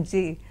ఎయిర్పోర్ట్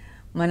నుంచి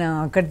మనం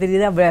అక్కడ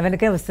తిరిగితే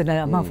వెనకే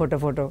వస్తున్నారు, అమ్మ ఫోటో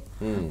ఫోటో.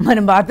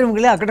 మనం బాత్రూమ్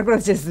కూడా అక్కడ కూడా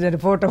వచ్చేస్తున్నారు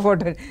ఫోటో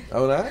ఫోటో.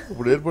 అవునా?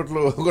 ఇప్పుడు ఎయిర్పోర్ట్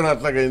లో కూడా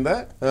అట్లాగైందా?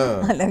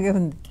 అలాగే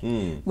ఉంది.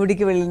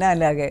 గుడికి వెళ్ళినా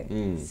అలాగే.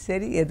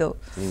 సరే ఏదో.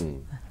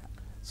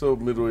 సో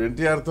మీరు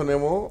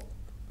ఎన్టీఆర్తోనేమో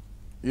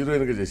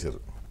హీరోయిన్గా చేశారు,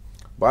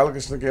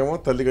 బాలకృష్ణకేమో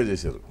తల్లిగా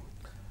చేశారు.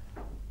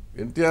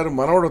 ఎన్టీఆర్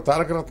మనవడు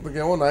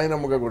తారకరత్నకేమో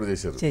నాయనమ్మగా కూడా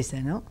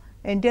చేశాను.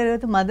 ఎన్టీఆర్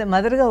అయితే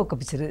మదర్గా ఒక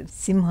పిక్చర్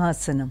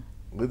సింహాసనం,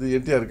 ఇది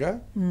ఎన్టీఆర్కా?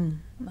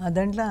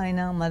 దాంట్లో ఆయన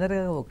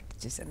మదర్గా ఒకటి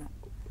చేశాను.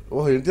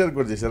 ఓహో, ఎన్టీఆర్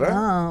కూడా చేశారా?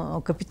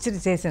 ఒక పిక్చర్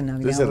చేశాను,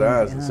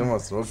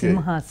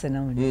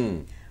 సింహాసనం.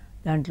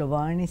 దాంట్లో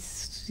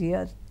వాణిశ్రీ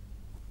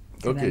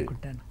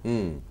అనుకుంటాను.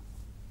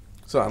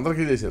 సో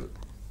అందరికీ చేశారు.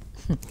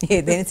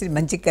 ఏదైనా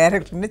మంచి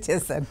క్యారెక్టర్నే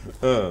చేశాను.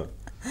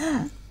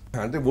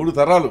 అంటే 3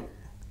 తరాలు.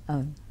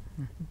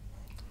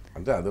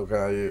 అంటే అదొక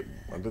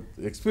అంటే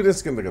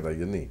ఎక్స్పీరియన్స్ కింద కదా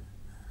ఇవన్నీ.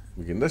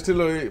 మీకు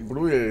ఇండస్ట్రీలో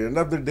ఇప్పుడు ఎండ్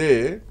ఆఫ్ ది డే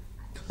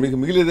మీకు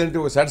మిగిలేదంటే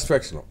ఒక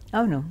సాటిస్ఫాక్షన్.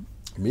 అవును.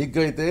 మీకు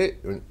అయితే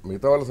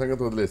మిగతా వాళ్ళ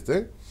సంగతి వదిలేస్తే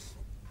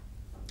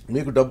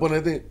మీకు డబ్బు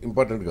అనేది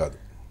ఇంపార్టెంట్ కాదు.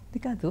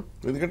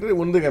 ఎందుకంటే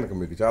ఉంది కనుక,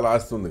 మీకు చాలా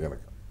ఆస్తి ఉంది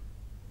కనుక.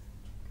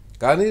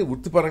 కానీ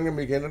వృత్తిపరంగా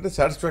మీకు ఏంటంటే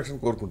సాటిస్ఫాక్షన్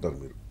కోరుకుంటారు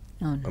మీరు,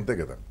 అంతే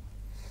కదా.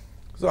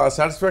 సో ఆ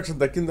సాటిస్ఫాక్షన్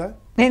దక్కిందా?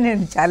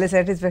 నేను చాలా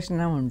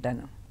సాటిస్ఫాక్షన్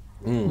ఉంటాను,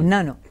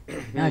 ఉన్నాను.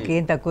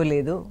 నాకేం తక్కువ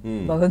లేదు,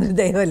 భగవంతుడి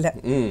దయ వల్ల.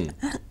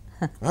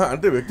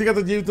 అంటే వ్యక్తిగత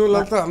జీవితంలో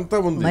అంతా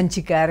ఉంది. మంచి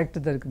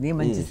క్యారెక్టర్ దొరికింది,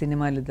 మంచి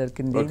సినిమాలు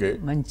దొరికింది,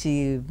 మంచి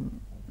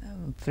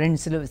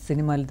ఫ్రెండ్స్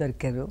సినిమాలు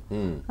దొరికారు,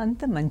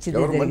 అంత మంచిది.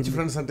 మంచి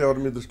ఫ్రెండ్స్ అంటే ఎవరు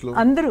మీ దృష్టిలో?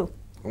 అందరూ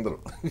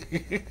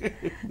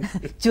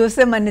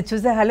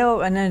చూసే హలో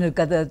అన్నాను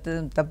కదా,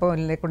 తప్ప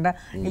లేకుండా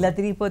ఇలా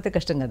తిరిగిపోతే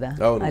కష్టం కదా,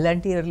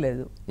 అలాంటి ఎవరు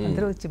లేదు,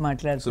 అందరూ వచ్చి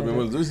మాట్లాడుతూ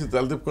మిమ్మల్ని చూసి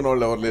తల తిప్పుకునే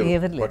వాళ్ళు ఎవరు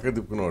లేరు, పక్క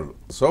తిప్పుకునే వాళ్ళు.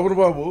 శోభన్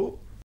బాబు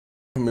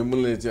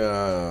మిమ్మల్ని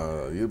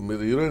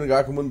మీరు హీరోయిన్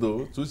కాకముందు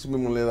చూసి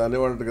మిమ్మల్ని లేదా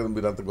అనేవాళ్ళు కదా,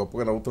 మీరు అంత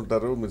గొప్పగా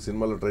నవ్వుతుంటారు, మీరు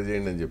సినిమాలో ట్రై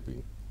చేయండి అని చెప్పి.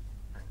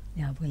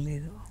 జ్ఞాపకం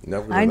లేదు,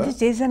 ఆయన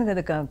చేశాను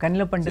కదా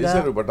కన్నుల పండుగ.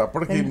 బట్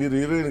అప్పటికి మీరు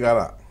హీరోయిన్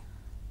కారా?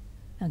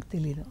 నాకు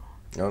తెలీదు.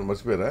 ఏమన్నా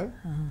మర్చిపోయారా?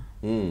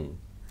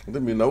 అంటే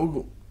మీ నవ్వు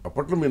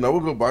అప్పట్లో మీ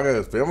నవ్వు బాగా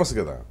ఫేమస్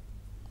కదా.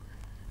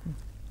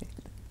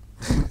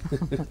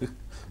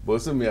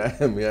 బహుశా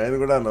మీ ఆయన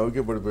కూడా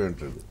నవ్వుకే పడిపోయి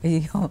ఉంటాడు.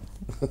 అయ్యో,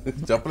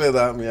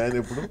 చెప్పలేదా మీ ఆయన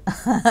ఎప్పుడు?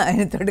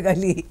 ఆయన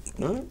తోడుగాలి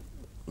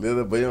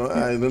లేదా భయం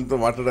ఆయనతో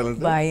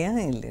మాట్లాడాలంటే? భయం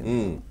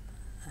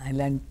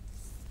అలాంటి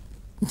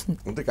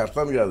అంటే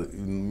కష్టాన్ని కాదు,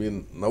 మీ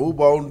నవ్వు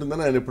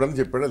బాగుంటుందని ఆయన ఎప్పుడైనా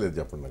చెప్పాడా లేదు?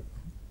 చెప్పండి నాకు.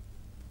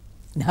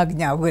 నాకు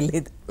జ్ఞాపకం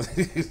లేదు.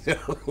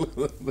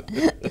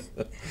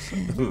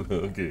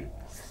 ఓకే,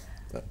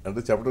 అంటే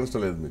చెప్పడం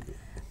ఇష్టం లేదు మీకు?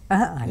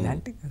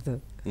 అలాంటి కాదు.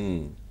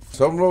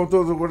 సోమబాబుతో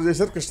కూడా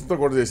చేశారు, కృష్ణతో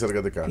కూడా చేశారు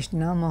కదా.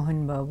 కృష్ణ,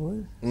 మోహన్ బాబు,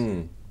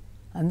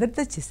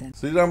 అందరితో చేశాను.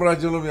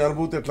 శ్రీరామరాజ్యంలో మీ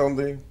అనుభూతి ఎట్లా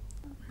ఉంది?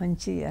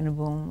 మంచి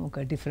అనుభవం, ఒక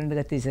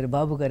డిఫరెంట్గా తీశారు.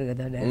 బాబు గారు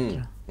కదా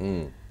డైరెక్టర్,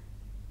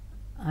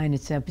 ఆయన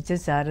పిక్చర్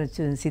సార్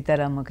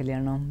సీతారామ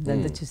కళ్యాణం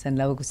ఇదంతా చూసాను,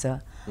 లవకుశ.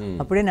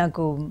 అప్పుడే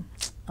నాకు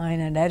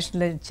ఆయన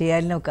డైరెక్షన్లో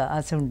చేయాలని ఒక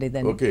ఆశ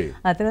ఉండేదాన్ని.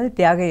 ఆ తర్వాత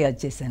త్యాగయ్య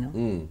చేశాను,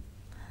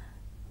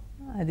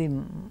 అది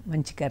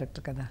మంచి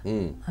క్యారెక్టర్ కదా.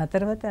 ఆ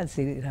తర్వాత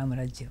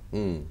శ్రీరామరాజ్యం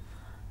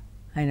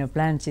ఆయన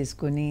ప్లాన్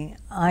చేసుకొని,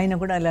 ఆయన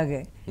కూడా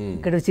అలాగే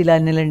ఇక్కడ వచ్చి ఇలా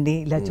నిలండి,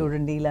 ఇలా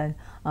చూడండి, ఇలా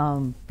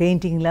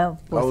పెయింటింగ్లా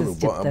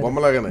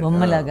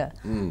బొమ్మలాగా,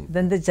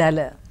 ఇదంతా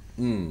చాలా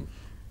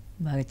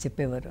బాగా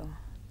చెప్పేవారు.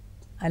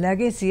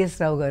 అలాగే సిఎస్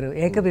రావు గారు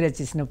ఏకవీర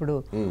చేసినప్పుడు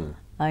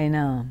ఆయన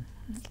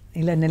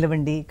ఇలా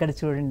నిలవండి, ఇక్కడ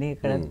చూడండి,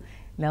 ఇక్కడ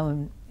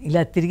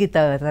ఇలా తిరిగి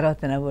తర్వాత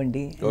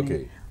నవ్వండి,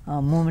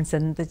 మూమెంట్స్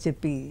అంతా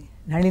చెప్పి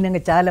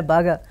నళినంగా చాలా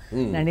బాగా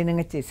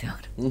నళినంగా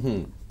చేసేవారు.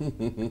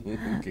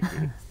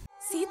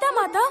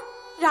 సీతామాత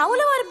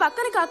రాముల వారి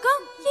పక్కన కాక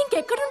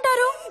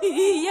ఇంకెక్కడుంటారు?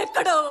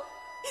 ఎక్కడో,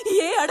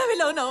 ఏ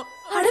అడవిలోనో.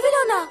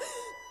 అడవిలోనా?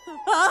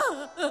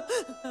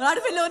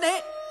 అడవిలోనే.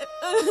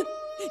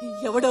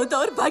 ఎవడో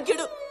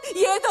దౌర్భాగ్యుడు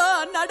ఏదో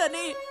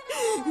అన్నాడని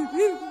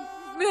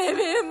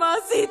మేమే మా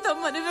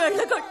సీతమ్మని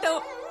వెళ్ళగొట్టాం.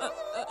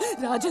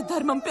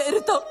 రాజధర్మం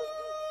పేరుతో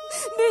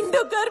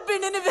నిండు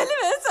గర్భిణిని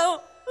వెలివేశాం.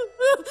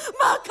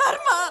 మా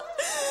కర్మ,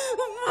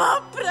 మా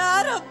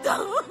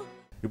ప్రారంభం.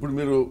 ఇప్పుడు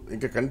మీరు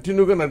ఇంకా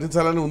కంటిన్యూగా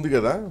నటించాలని ఉంది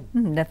కదా,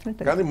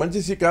 కానీ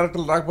మంచి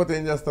క్యారెక్టర్లు రాకపోతే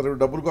ఏం చేస్తారు?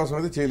 డబ్బుల కోసం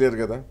అయితే చేయలేరు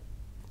కదా.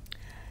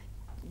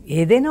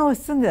 ఏదైనా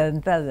వస్తుంది,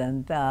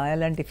 అదంతా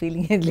అలాంటి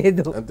ఫీలింగ్ ఏం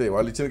లేదు. అంతే,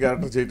 వాళ్ళు ఇచ్చిన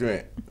క్యారెక్టర్ చేయటమే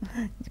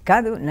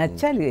కాదు,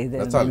 నచ్చాలి.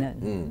 ఏదైనా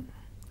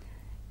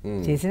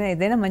చేసిన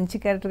ఏదైనా మంచి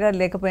క్యారెక్టర్గా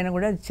లేకపోయినా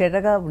కూడా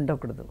చెడ్డగా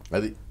ఉండకూడదు,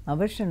 అది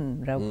అవర్షన్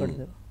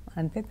రాకూడదు,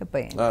 అంతే తప్ప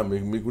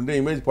మీకుండే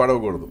ఇమేజ్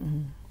పాడవకూడదు.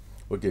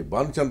 ఓకే,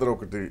 భానుచంద్ర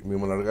ఒకటి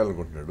మిమ్మల్ని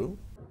అడగాలనుకుంటున్నాడు.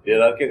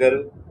 ARK గారు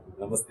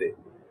నమస్తే.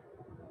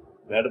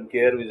 మేడం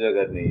కేఆర్ విజయ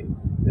గారిని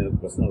నేను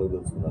ప్రశ్న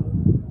అడగదలుచుకున్నాను.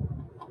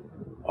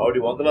 ఆవిడ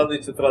వందలాది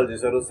చిత్రాలు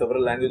చేశారు,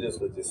 సెవరల్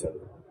లాంగ్వేజెస్లో చేశారు.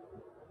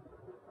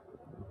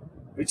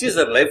 Which is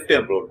her life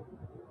time role?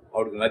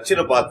 ఆవిడకి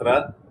నచ్చిన పాత్ర,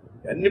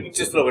 అన్ని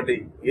పిక్చర్స్లో ఒకటి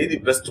ఏది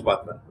బెస్ట్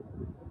పాత్ర,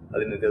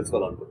 అది నేను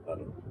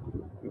తెలుసుకోవాలనుకుంటున్నాను.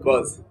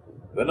 Because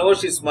when ever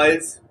she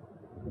smiles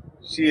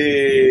she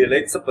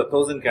lights up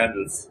 1,000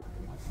 candles.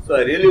 So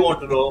I really want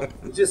to know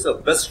which is the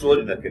best role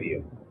in her career.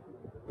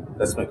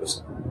 That's my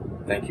question.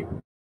 Thank you.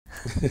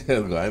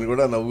 ఆయన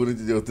కూడా నవ్వు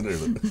గురించి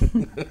చెబుతున్నాడు.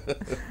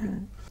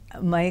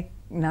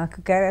 నాకు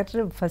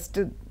క్యారెక్టర్ ఫస్ట్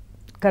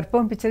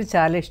కర్పం పిక్చర్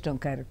చాలా ఇష్టం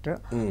character.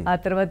 ఆ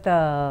తర్వాత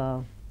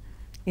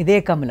ఇదే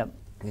కమలం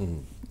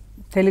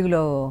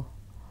తెలుగులో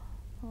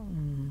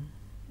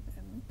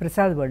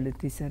ప్రసాద్ వాళ్ళు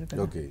తీశారు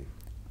కదా,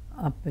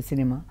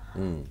 సినిమా.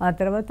 ఆ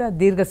తర్వాత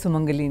దీర్ఘ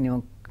సుమంగళి అని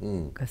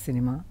ఒక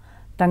సినిమా,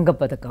 తంగ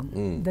పథకం.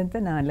 ఇదంతా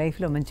నా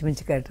లైఫ్లో మంచి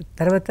మంచి క్యారెక్టర్.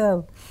 తర్వాత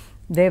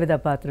దేవదా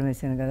పాత్ర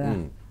వేసాను కదా,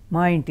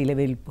 మా ఇంటిలో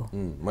వెళ్ళిపో.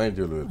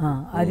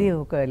 అది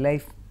ఒక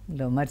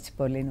లైఫ్లో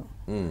మర్చిపోలేను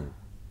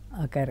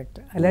ఆ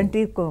క్యారెక్టర్.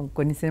 అలాంటివి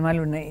కొన్ని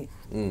సినిమాలు ఉన్నాయి.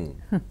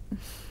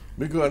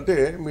 మీకు అంటే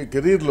మీ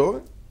కెరీర్లో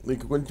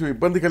మీకు కొంచెం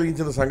ఇబ్బంది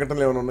కలిగించిన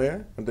సంఘటనలు ఏమైనా ఉన్నాయా?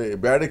 అంటే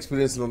బ్యాడ్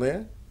ఎక్స్పీరియన్స్లు ఉన్నాయా?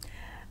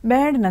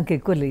 బ్యాడ్ నాకు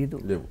ఎక్కువ లేదు,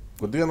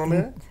 కొద్దిగా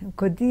ఉన్నాయా?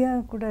 కొద్దిగా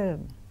కూడా.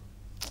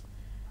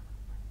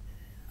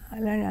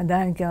 అలా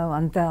దానికి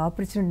అంత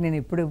ఆపర్చునిటీ నేను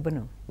ఎప్పుడు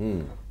ఇవ్వను.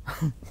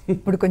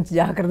 ఇప్పుడు కొంచెం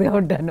జాగ్రత్తగా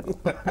ఉంటాను.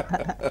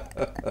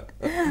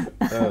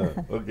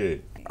 ఓకే,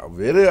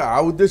 వేరే ఆ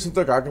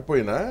ఉద్దేశంతో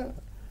కాకపోయినా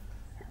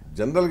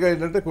జనరల్గా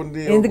ఏంటంటే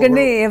కొన్ని,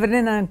 ఎందుకంటే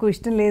ఎవరైనా నాకు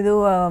ఇష్టం లేదు,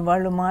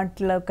 వాళ్ళు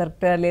మాటలు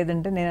కరెక్ట్గా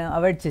లేదంటే నేను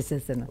అవాయిడ్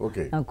చేసేస్తాను,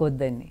 నాకు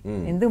వద్దని.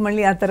 ఎందుకు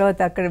మళ్ళీ ఆ తర్వాత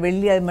అక్కడ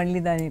వెళ్ళి అది మళ్ళీ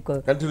దానికి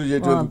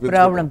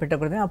ప్రాబ్లం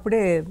పెట్టకూడదు.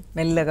 అప్పుడే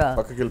మెల్లగా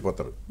పక్కకి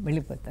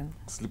వెళ్ళిపోతాను,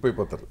 స్లిప్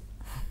అయిపోతారు.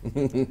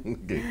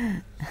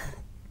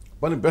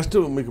 మరి బెస్ట్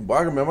మీకు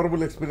బాగా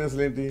మెమరబుల్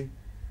ఎక్స్పీరియన్స్లు ఏంటి?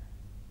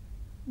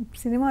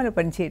 సినిమాలో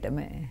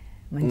పనిచేయటమే,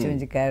 మంచి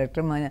మంచి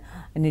క్యారెక్టర్,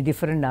 అన్ని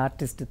డిఫరెంట్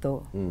ఆర్టిస్ట్తో,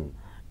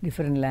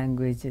 డిఫరెంట్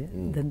లాంగ్వేజ్,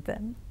 ఇదంతా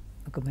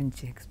ఒక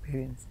మంచి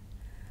ఎక్స్పీరియన్స్.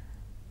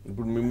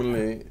 ఇప్పుడు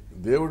మిమ్మల్ని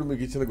దేవుడు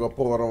మీకు ఇచ్చిన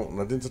గొప్ప వరం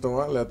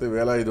నటించటమా లేకపోతే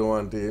వేలాయుధమా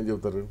అంటే ఏం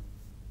చెబుతారు?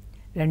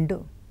 రెండు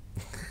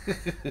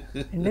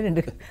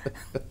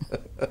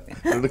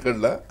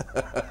కళ్ళ.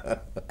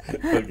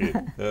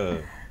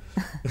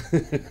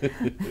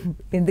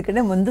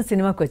 ఎందుకంటే ముందు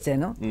సినిమాకి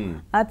వచ్చాను,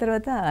 ఆ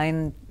తర్వాత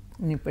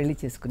ఆయన్ని పెళ్లి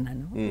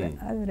చేసుకున్నాను.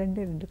 అది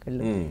రెండు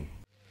కళ్ళు.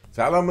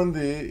 చాలా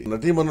మంది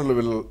నటీమణుల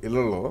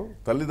ఇళ్లలో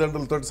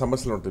తల్లిదండ్రులతో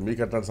సమస్యలు ఉంటాయి.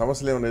 మీకు అట్లాంటి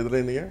సమస్యలు ఏమైనా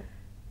ఎదురైనాయా?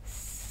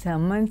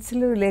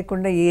 సమస్యలు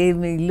లేకుండా ఏ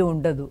ఇల్లు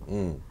ఉండదు,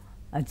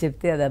 అది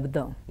చెప్తే అది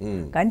అబద్ధం.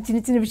 కానీ చిన్న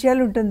చిన్న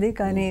విషయాలు ఉంటుంది,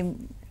 కానీ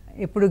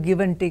ఎప్పుడు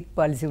గివ్ అండ్ టేక్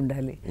పాలసీ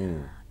ఉండాలి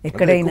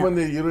ఎక్కడైనా.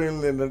 మంది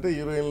హీరోయిన్లు ఏంటంటే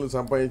హీరోయిన్లు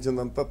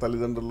సంపాదించిందంతా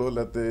తల్లిదండ్రులు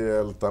లేకపోతే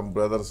తమ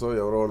బ్రదర్స్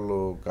ఎవరో వాళ్ళు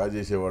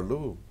కాజేసేవాళ్ళు.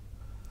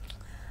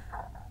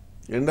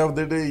 End of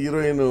the day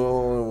heroine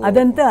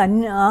అదంతా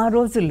ఆ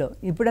రోజుల్లో.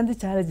 ఇప్పుడంతా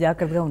చాలా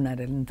జాగ్రత్తగా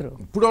ఉన్నారు అందరూ.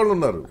 ఇప్పుడు వాళ్ళు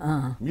ఉన్నారు.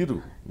 మీరు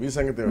మీ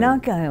సంగతి?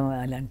 నాకు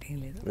అలాంటివి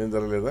లేదు. ఏం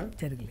జరగలేదా?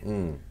 జరగలేదు.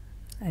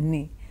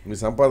 అన్నీ మీ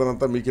సంపాదన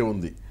అంతా మీకే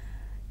ఉంది?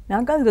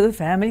 నాకు కాదు కదా,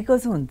 ఫ్యామిలీ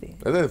కోసం ఉంది.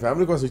 అదే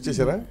ఫ్యామిలీ కోసం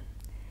ఇచ్చేసారా?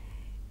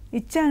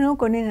 ఇచ్చాను,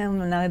 కొన్ని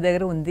నా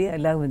దగ్గర ఉంది,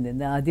 అలా ఉంది.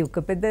 అది ఒక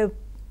పెద్ద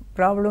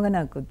ప్రాబ్లంగా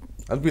నాకు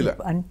అనిపిలా.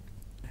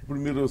 ఇప్పుడు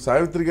మీరు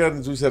సావిత్రి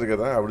గారిని చూశారు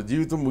కదా, ఆవిడ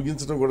జీవితం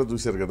ముగించడం కూడా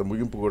చూశారు కదా,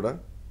 ముగింపు కూడా.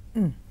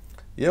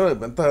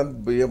 ఎంత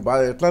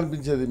బాగా ఎట్లా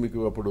అనిపించేది మీకు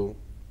అప్పుడు?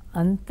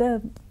 అంత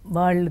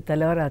వాళ్ళు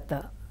తలవరాత,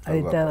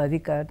 అది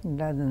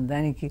కాకుండా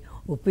దానికి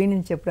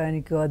ఒపీనియన్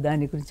చెప్పడానికి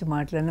దాని గురించి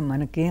మాట్లాడిన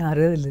మనకేం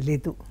అర్హత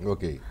లేదు.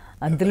 ఓకే,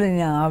 అందులో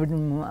ఆవిడ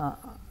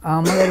ఆ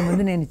అమ్మగారి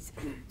ముందు నేను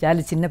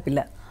చాలా చిన్న పిల్ల,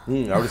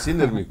 ఆవిడ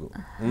సీనియర్ మీకు.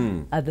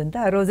 అదంతా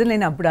ఆ రోజు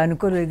నేను అప్పుడు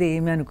అనుకోలేదు,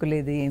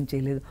 ఏం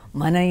చేయలేదు.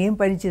 మనం ఏం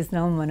పని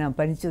చేసినామో మన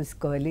పని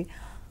చూసుకోవాలి.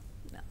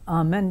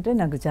 ఆమె అంటే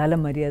నాకు చాలా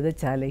మర్యాద,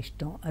 చాలా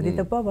ఇష్టం. అది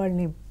తప్ప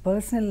వాళ్ళని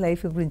పర్సనల్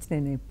లైఫ్ గురించి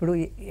నేను ఎప్పుడు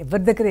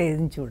ఎవరి దగ్గర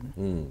ఏం చూడను.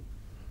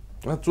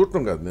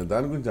 చూడటం కాదు, నేను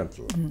దాని గురించి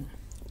అంటాను.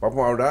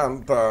 పాపం ఆవిడ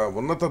అంత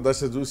ఉన్నత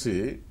దశ చూసి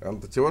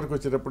అంత చివరికి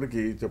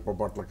వచ్చేటప్పటికి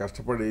పాపం అట్లా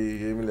కష్టపడి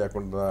ఏమీ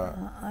లేకుండా.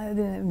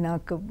 అది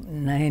నాకు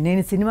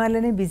నేను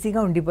సినిమాలోనే బిజీగా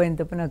ఉండిపోయింది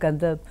తప్ప నాకు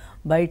అంత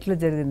బయటలో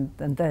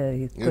జరిగినంత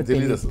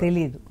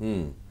తెలియదు.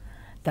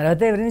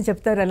 తర్వాత ఎవరైనా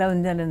చెప్తారు అలా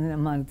ఉంది అని,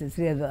 మాకు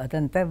తెలిసి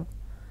అదంతా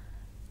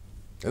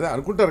అదే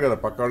అనుకుంటారు కదా,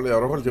 పక్క వాళ్ళు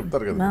ఎవరో వాళ్ళు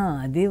చెప్తారు కదా,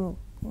 అది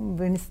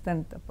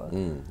వినిస్తాను తప్ప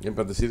ఏం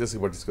పెద్ద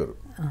సీరియస్గా పట్టించుకోరు.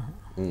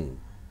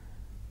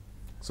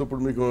 సో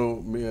ఇప్పుడు మీకు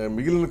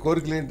మిగిలిన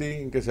కోరికలు ఏంటి?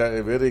 ఇంకా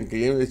వేరే ఇంకా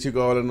ఏం అచీవ్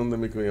కావాలని ఉంది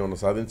మీకు? ఏమైనా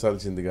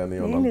సాధించాల్సింది కానీ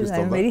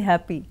very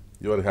happy.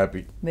 You are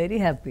happy? Very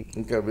happy.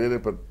 ఇంకా వేరే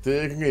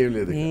ప్రత్యేకంగా ఏం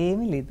లేదు?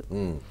 ఏమీ లేదు.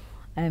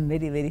 I'm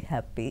very very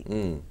happy.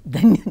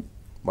 ధన్యవాదాలు.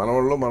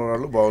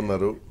 మనవాళ్ళు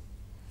బాగున్నారు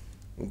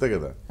అంతే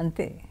కదా?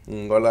 అంతే.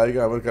 వాళ్ళు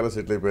హాయిగా అమెరికాలో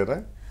సెటిల్ అయిపోయారా?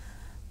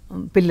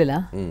 పిల్లల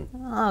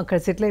అక్కడ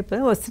సెటిల్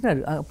అయిపోయి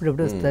వస్తున్నారు,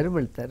 అప్పుడప్పుడు వస్తారు,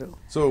 వెళ్తారు.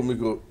 సో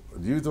మీకు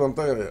జీవితం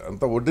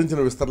అంతా వడ్డించిన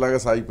విస్తరలాగా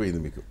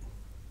సాగిపోయింది మీకు?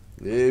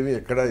 ఏమి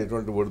ఎక్కడ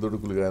ఎటువంటి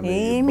ఒడిదుడుకులు కానీ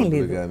ఏమీ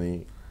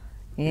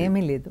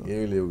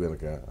లేవు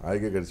కనుక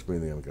హాయిగా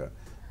గడిచిపోయింది కనుక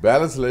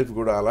బ్యాలెన్స్ లైఫ్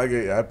కూడా అలాగే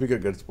హ్యాపీగా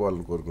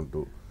గడిచిపోవాలని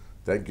కోరుకుంటూ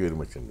థ్యాంక్ యూ వెరీ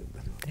మచ్ అండి.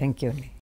 థ్యాంక్ యూ అండి.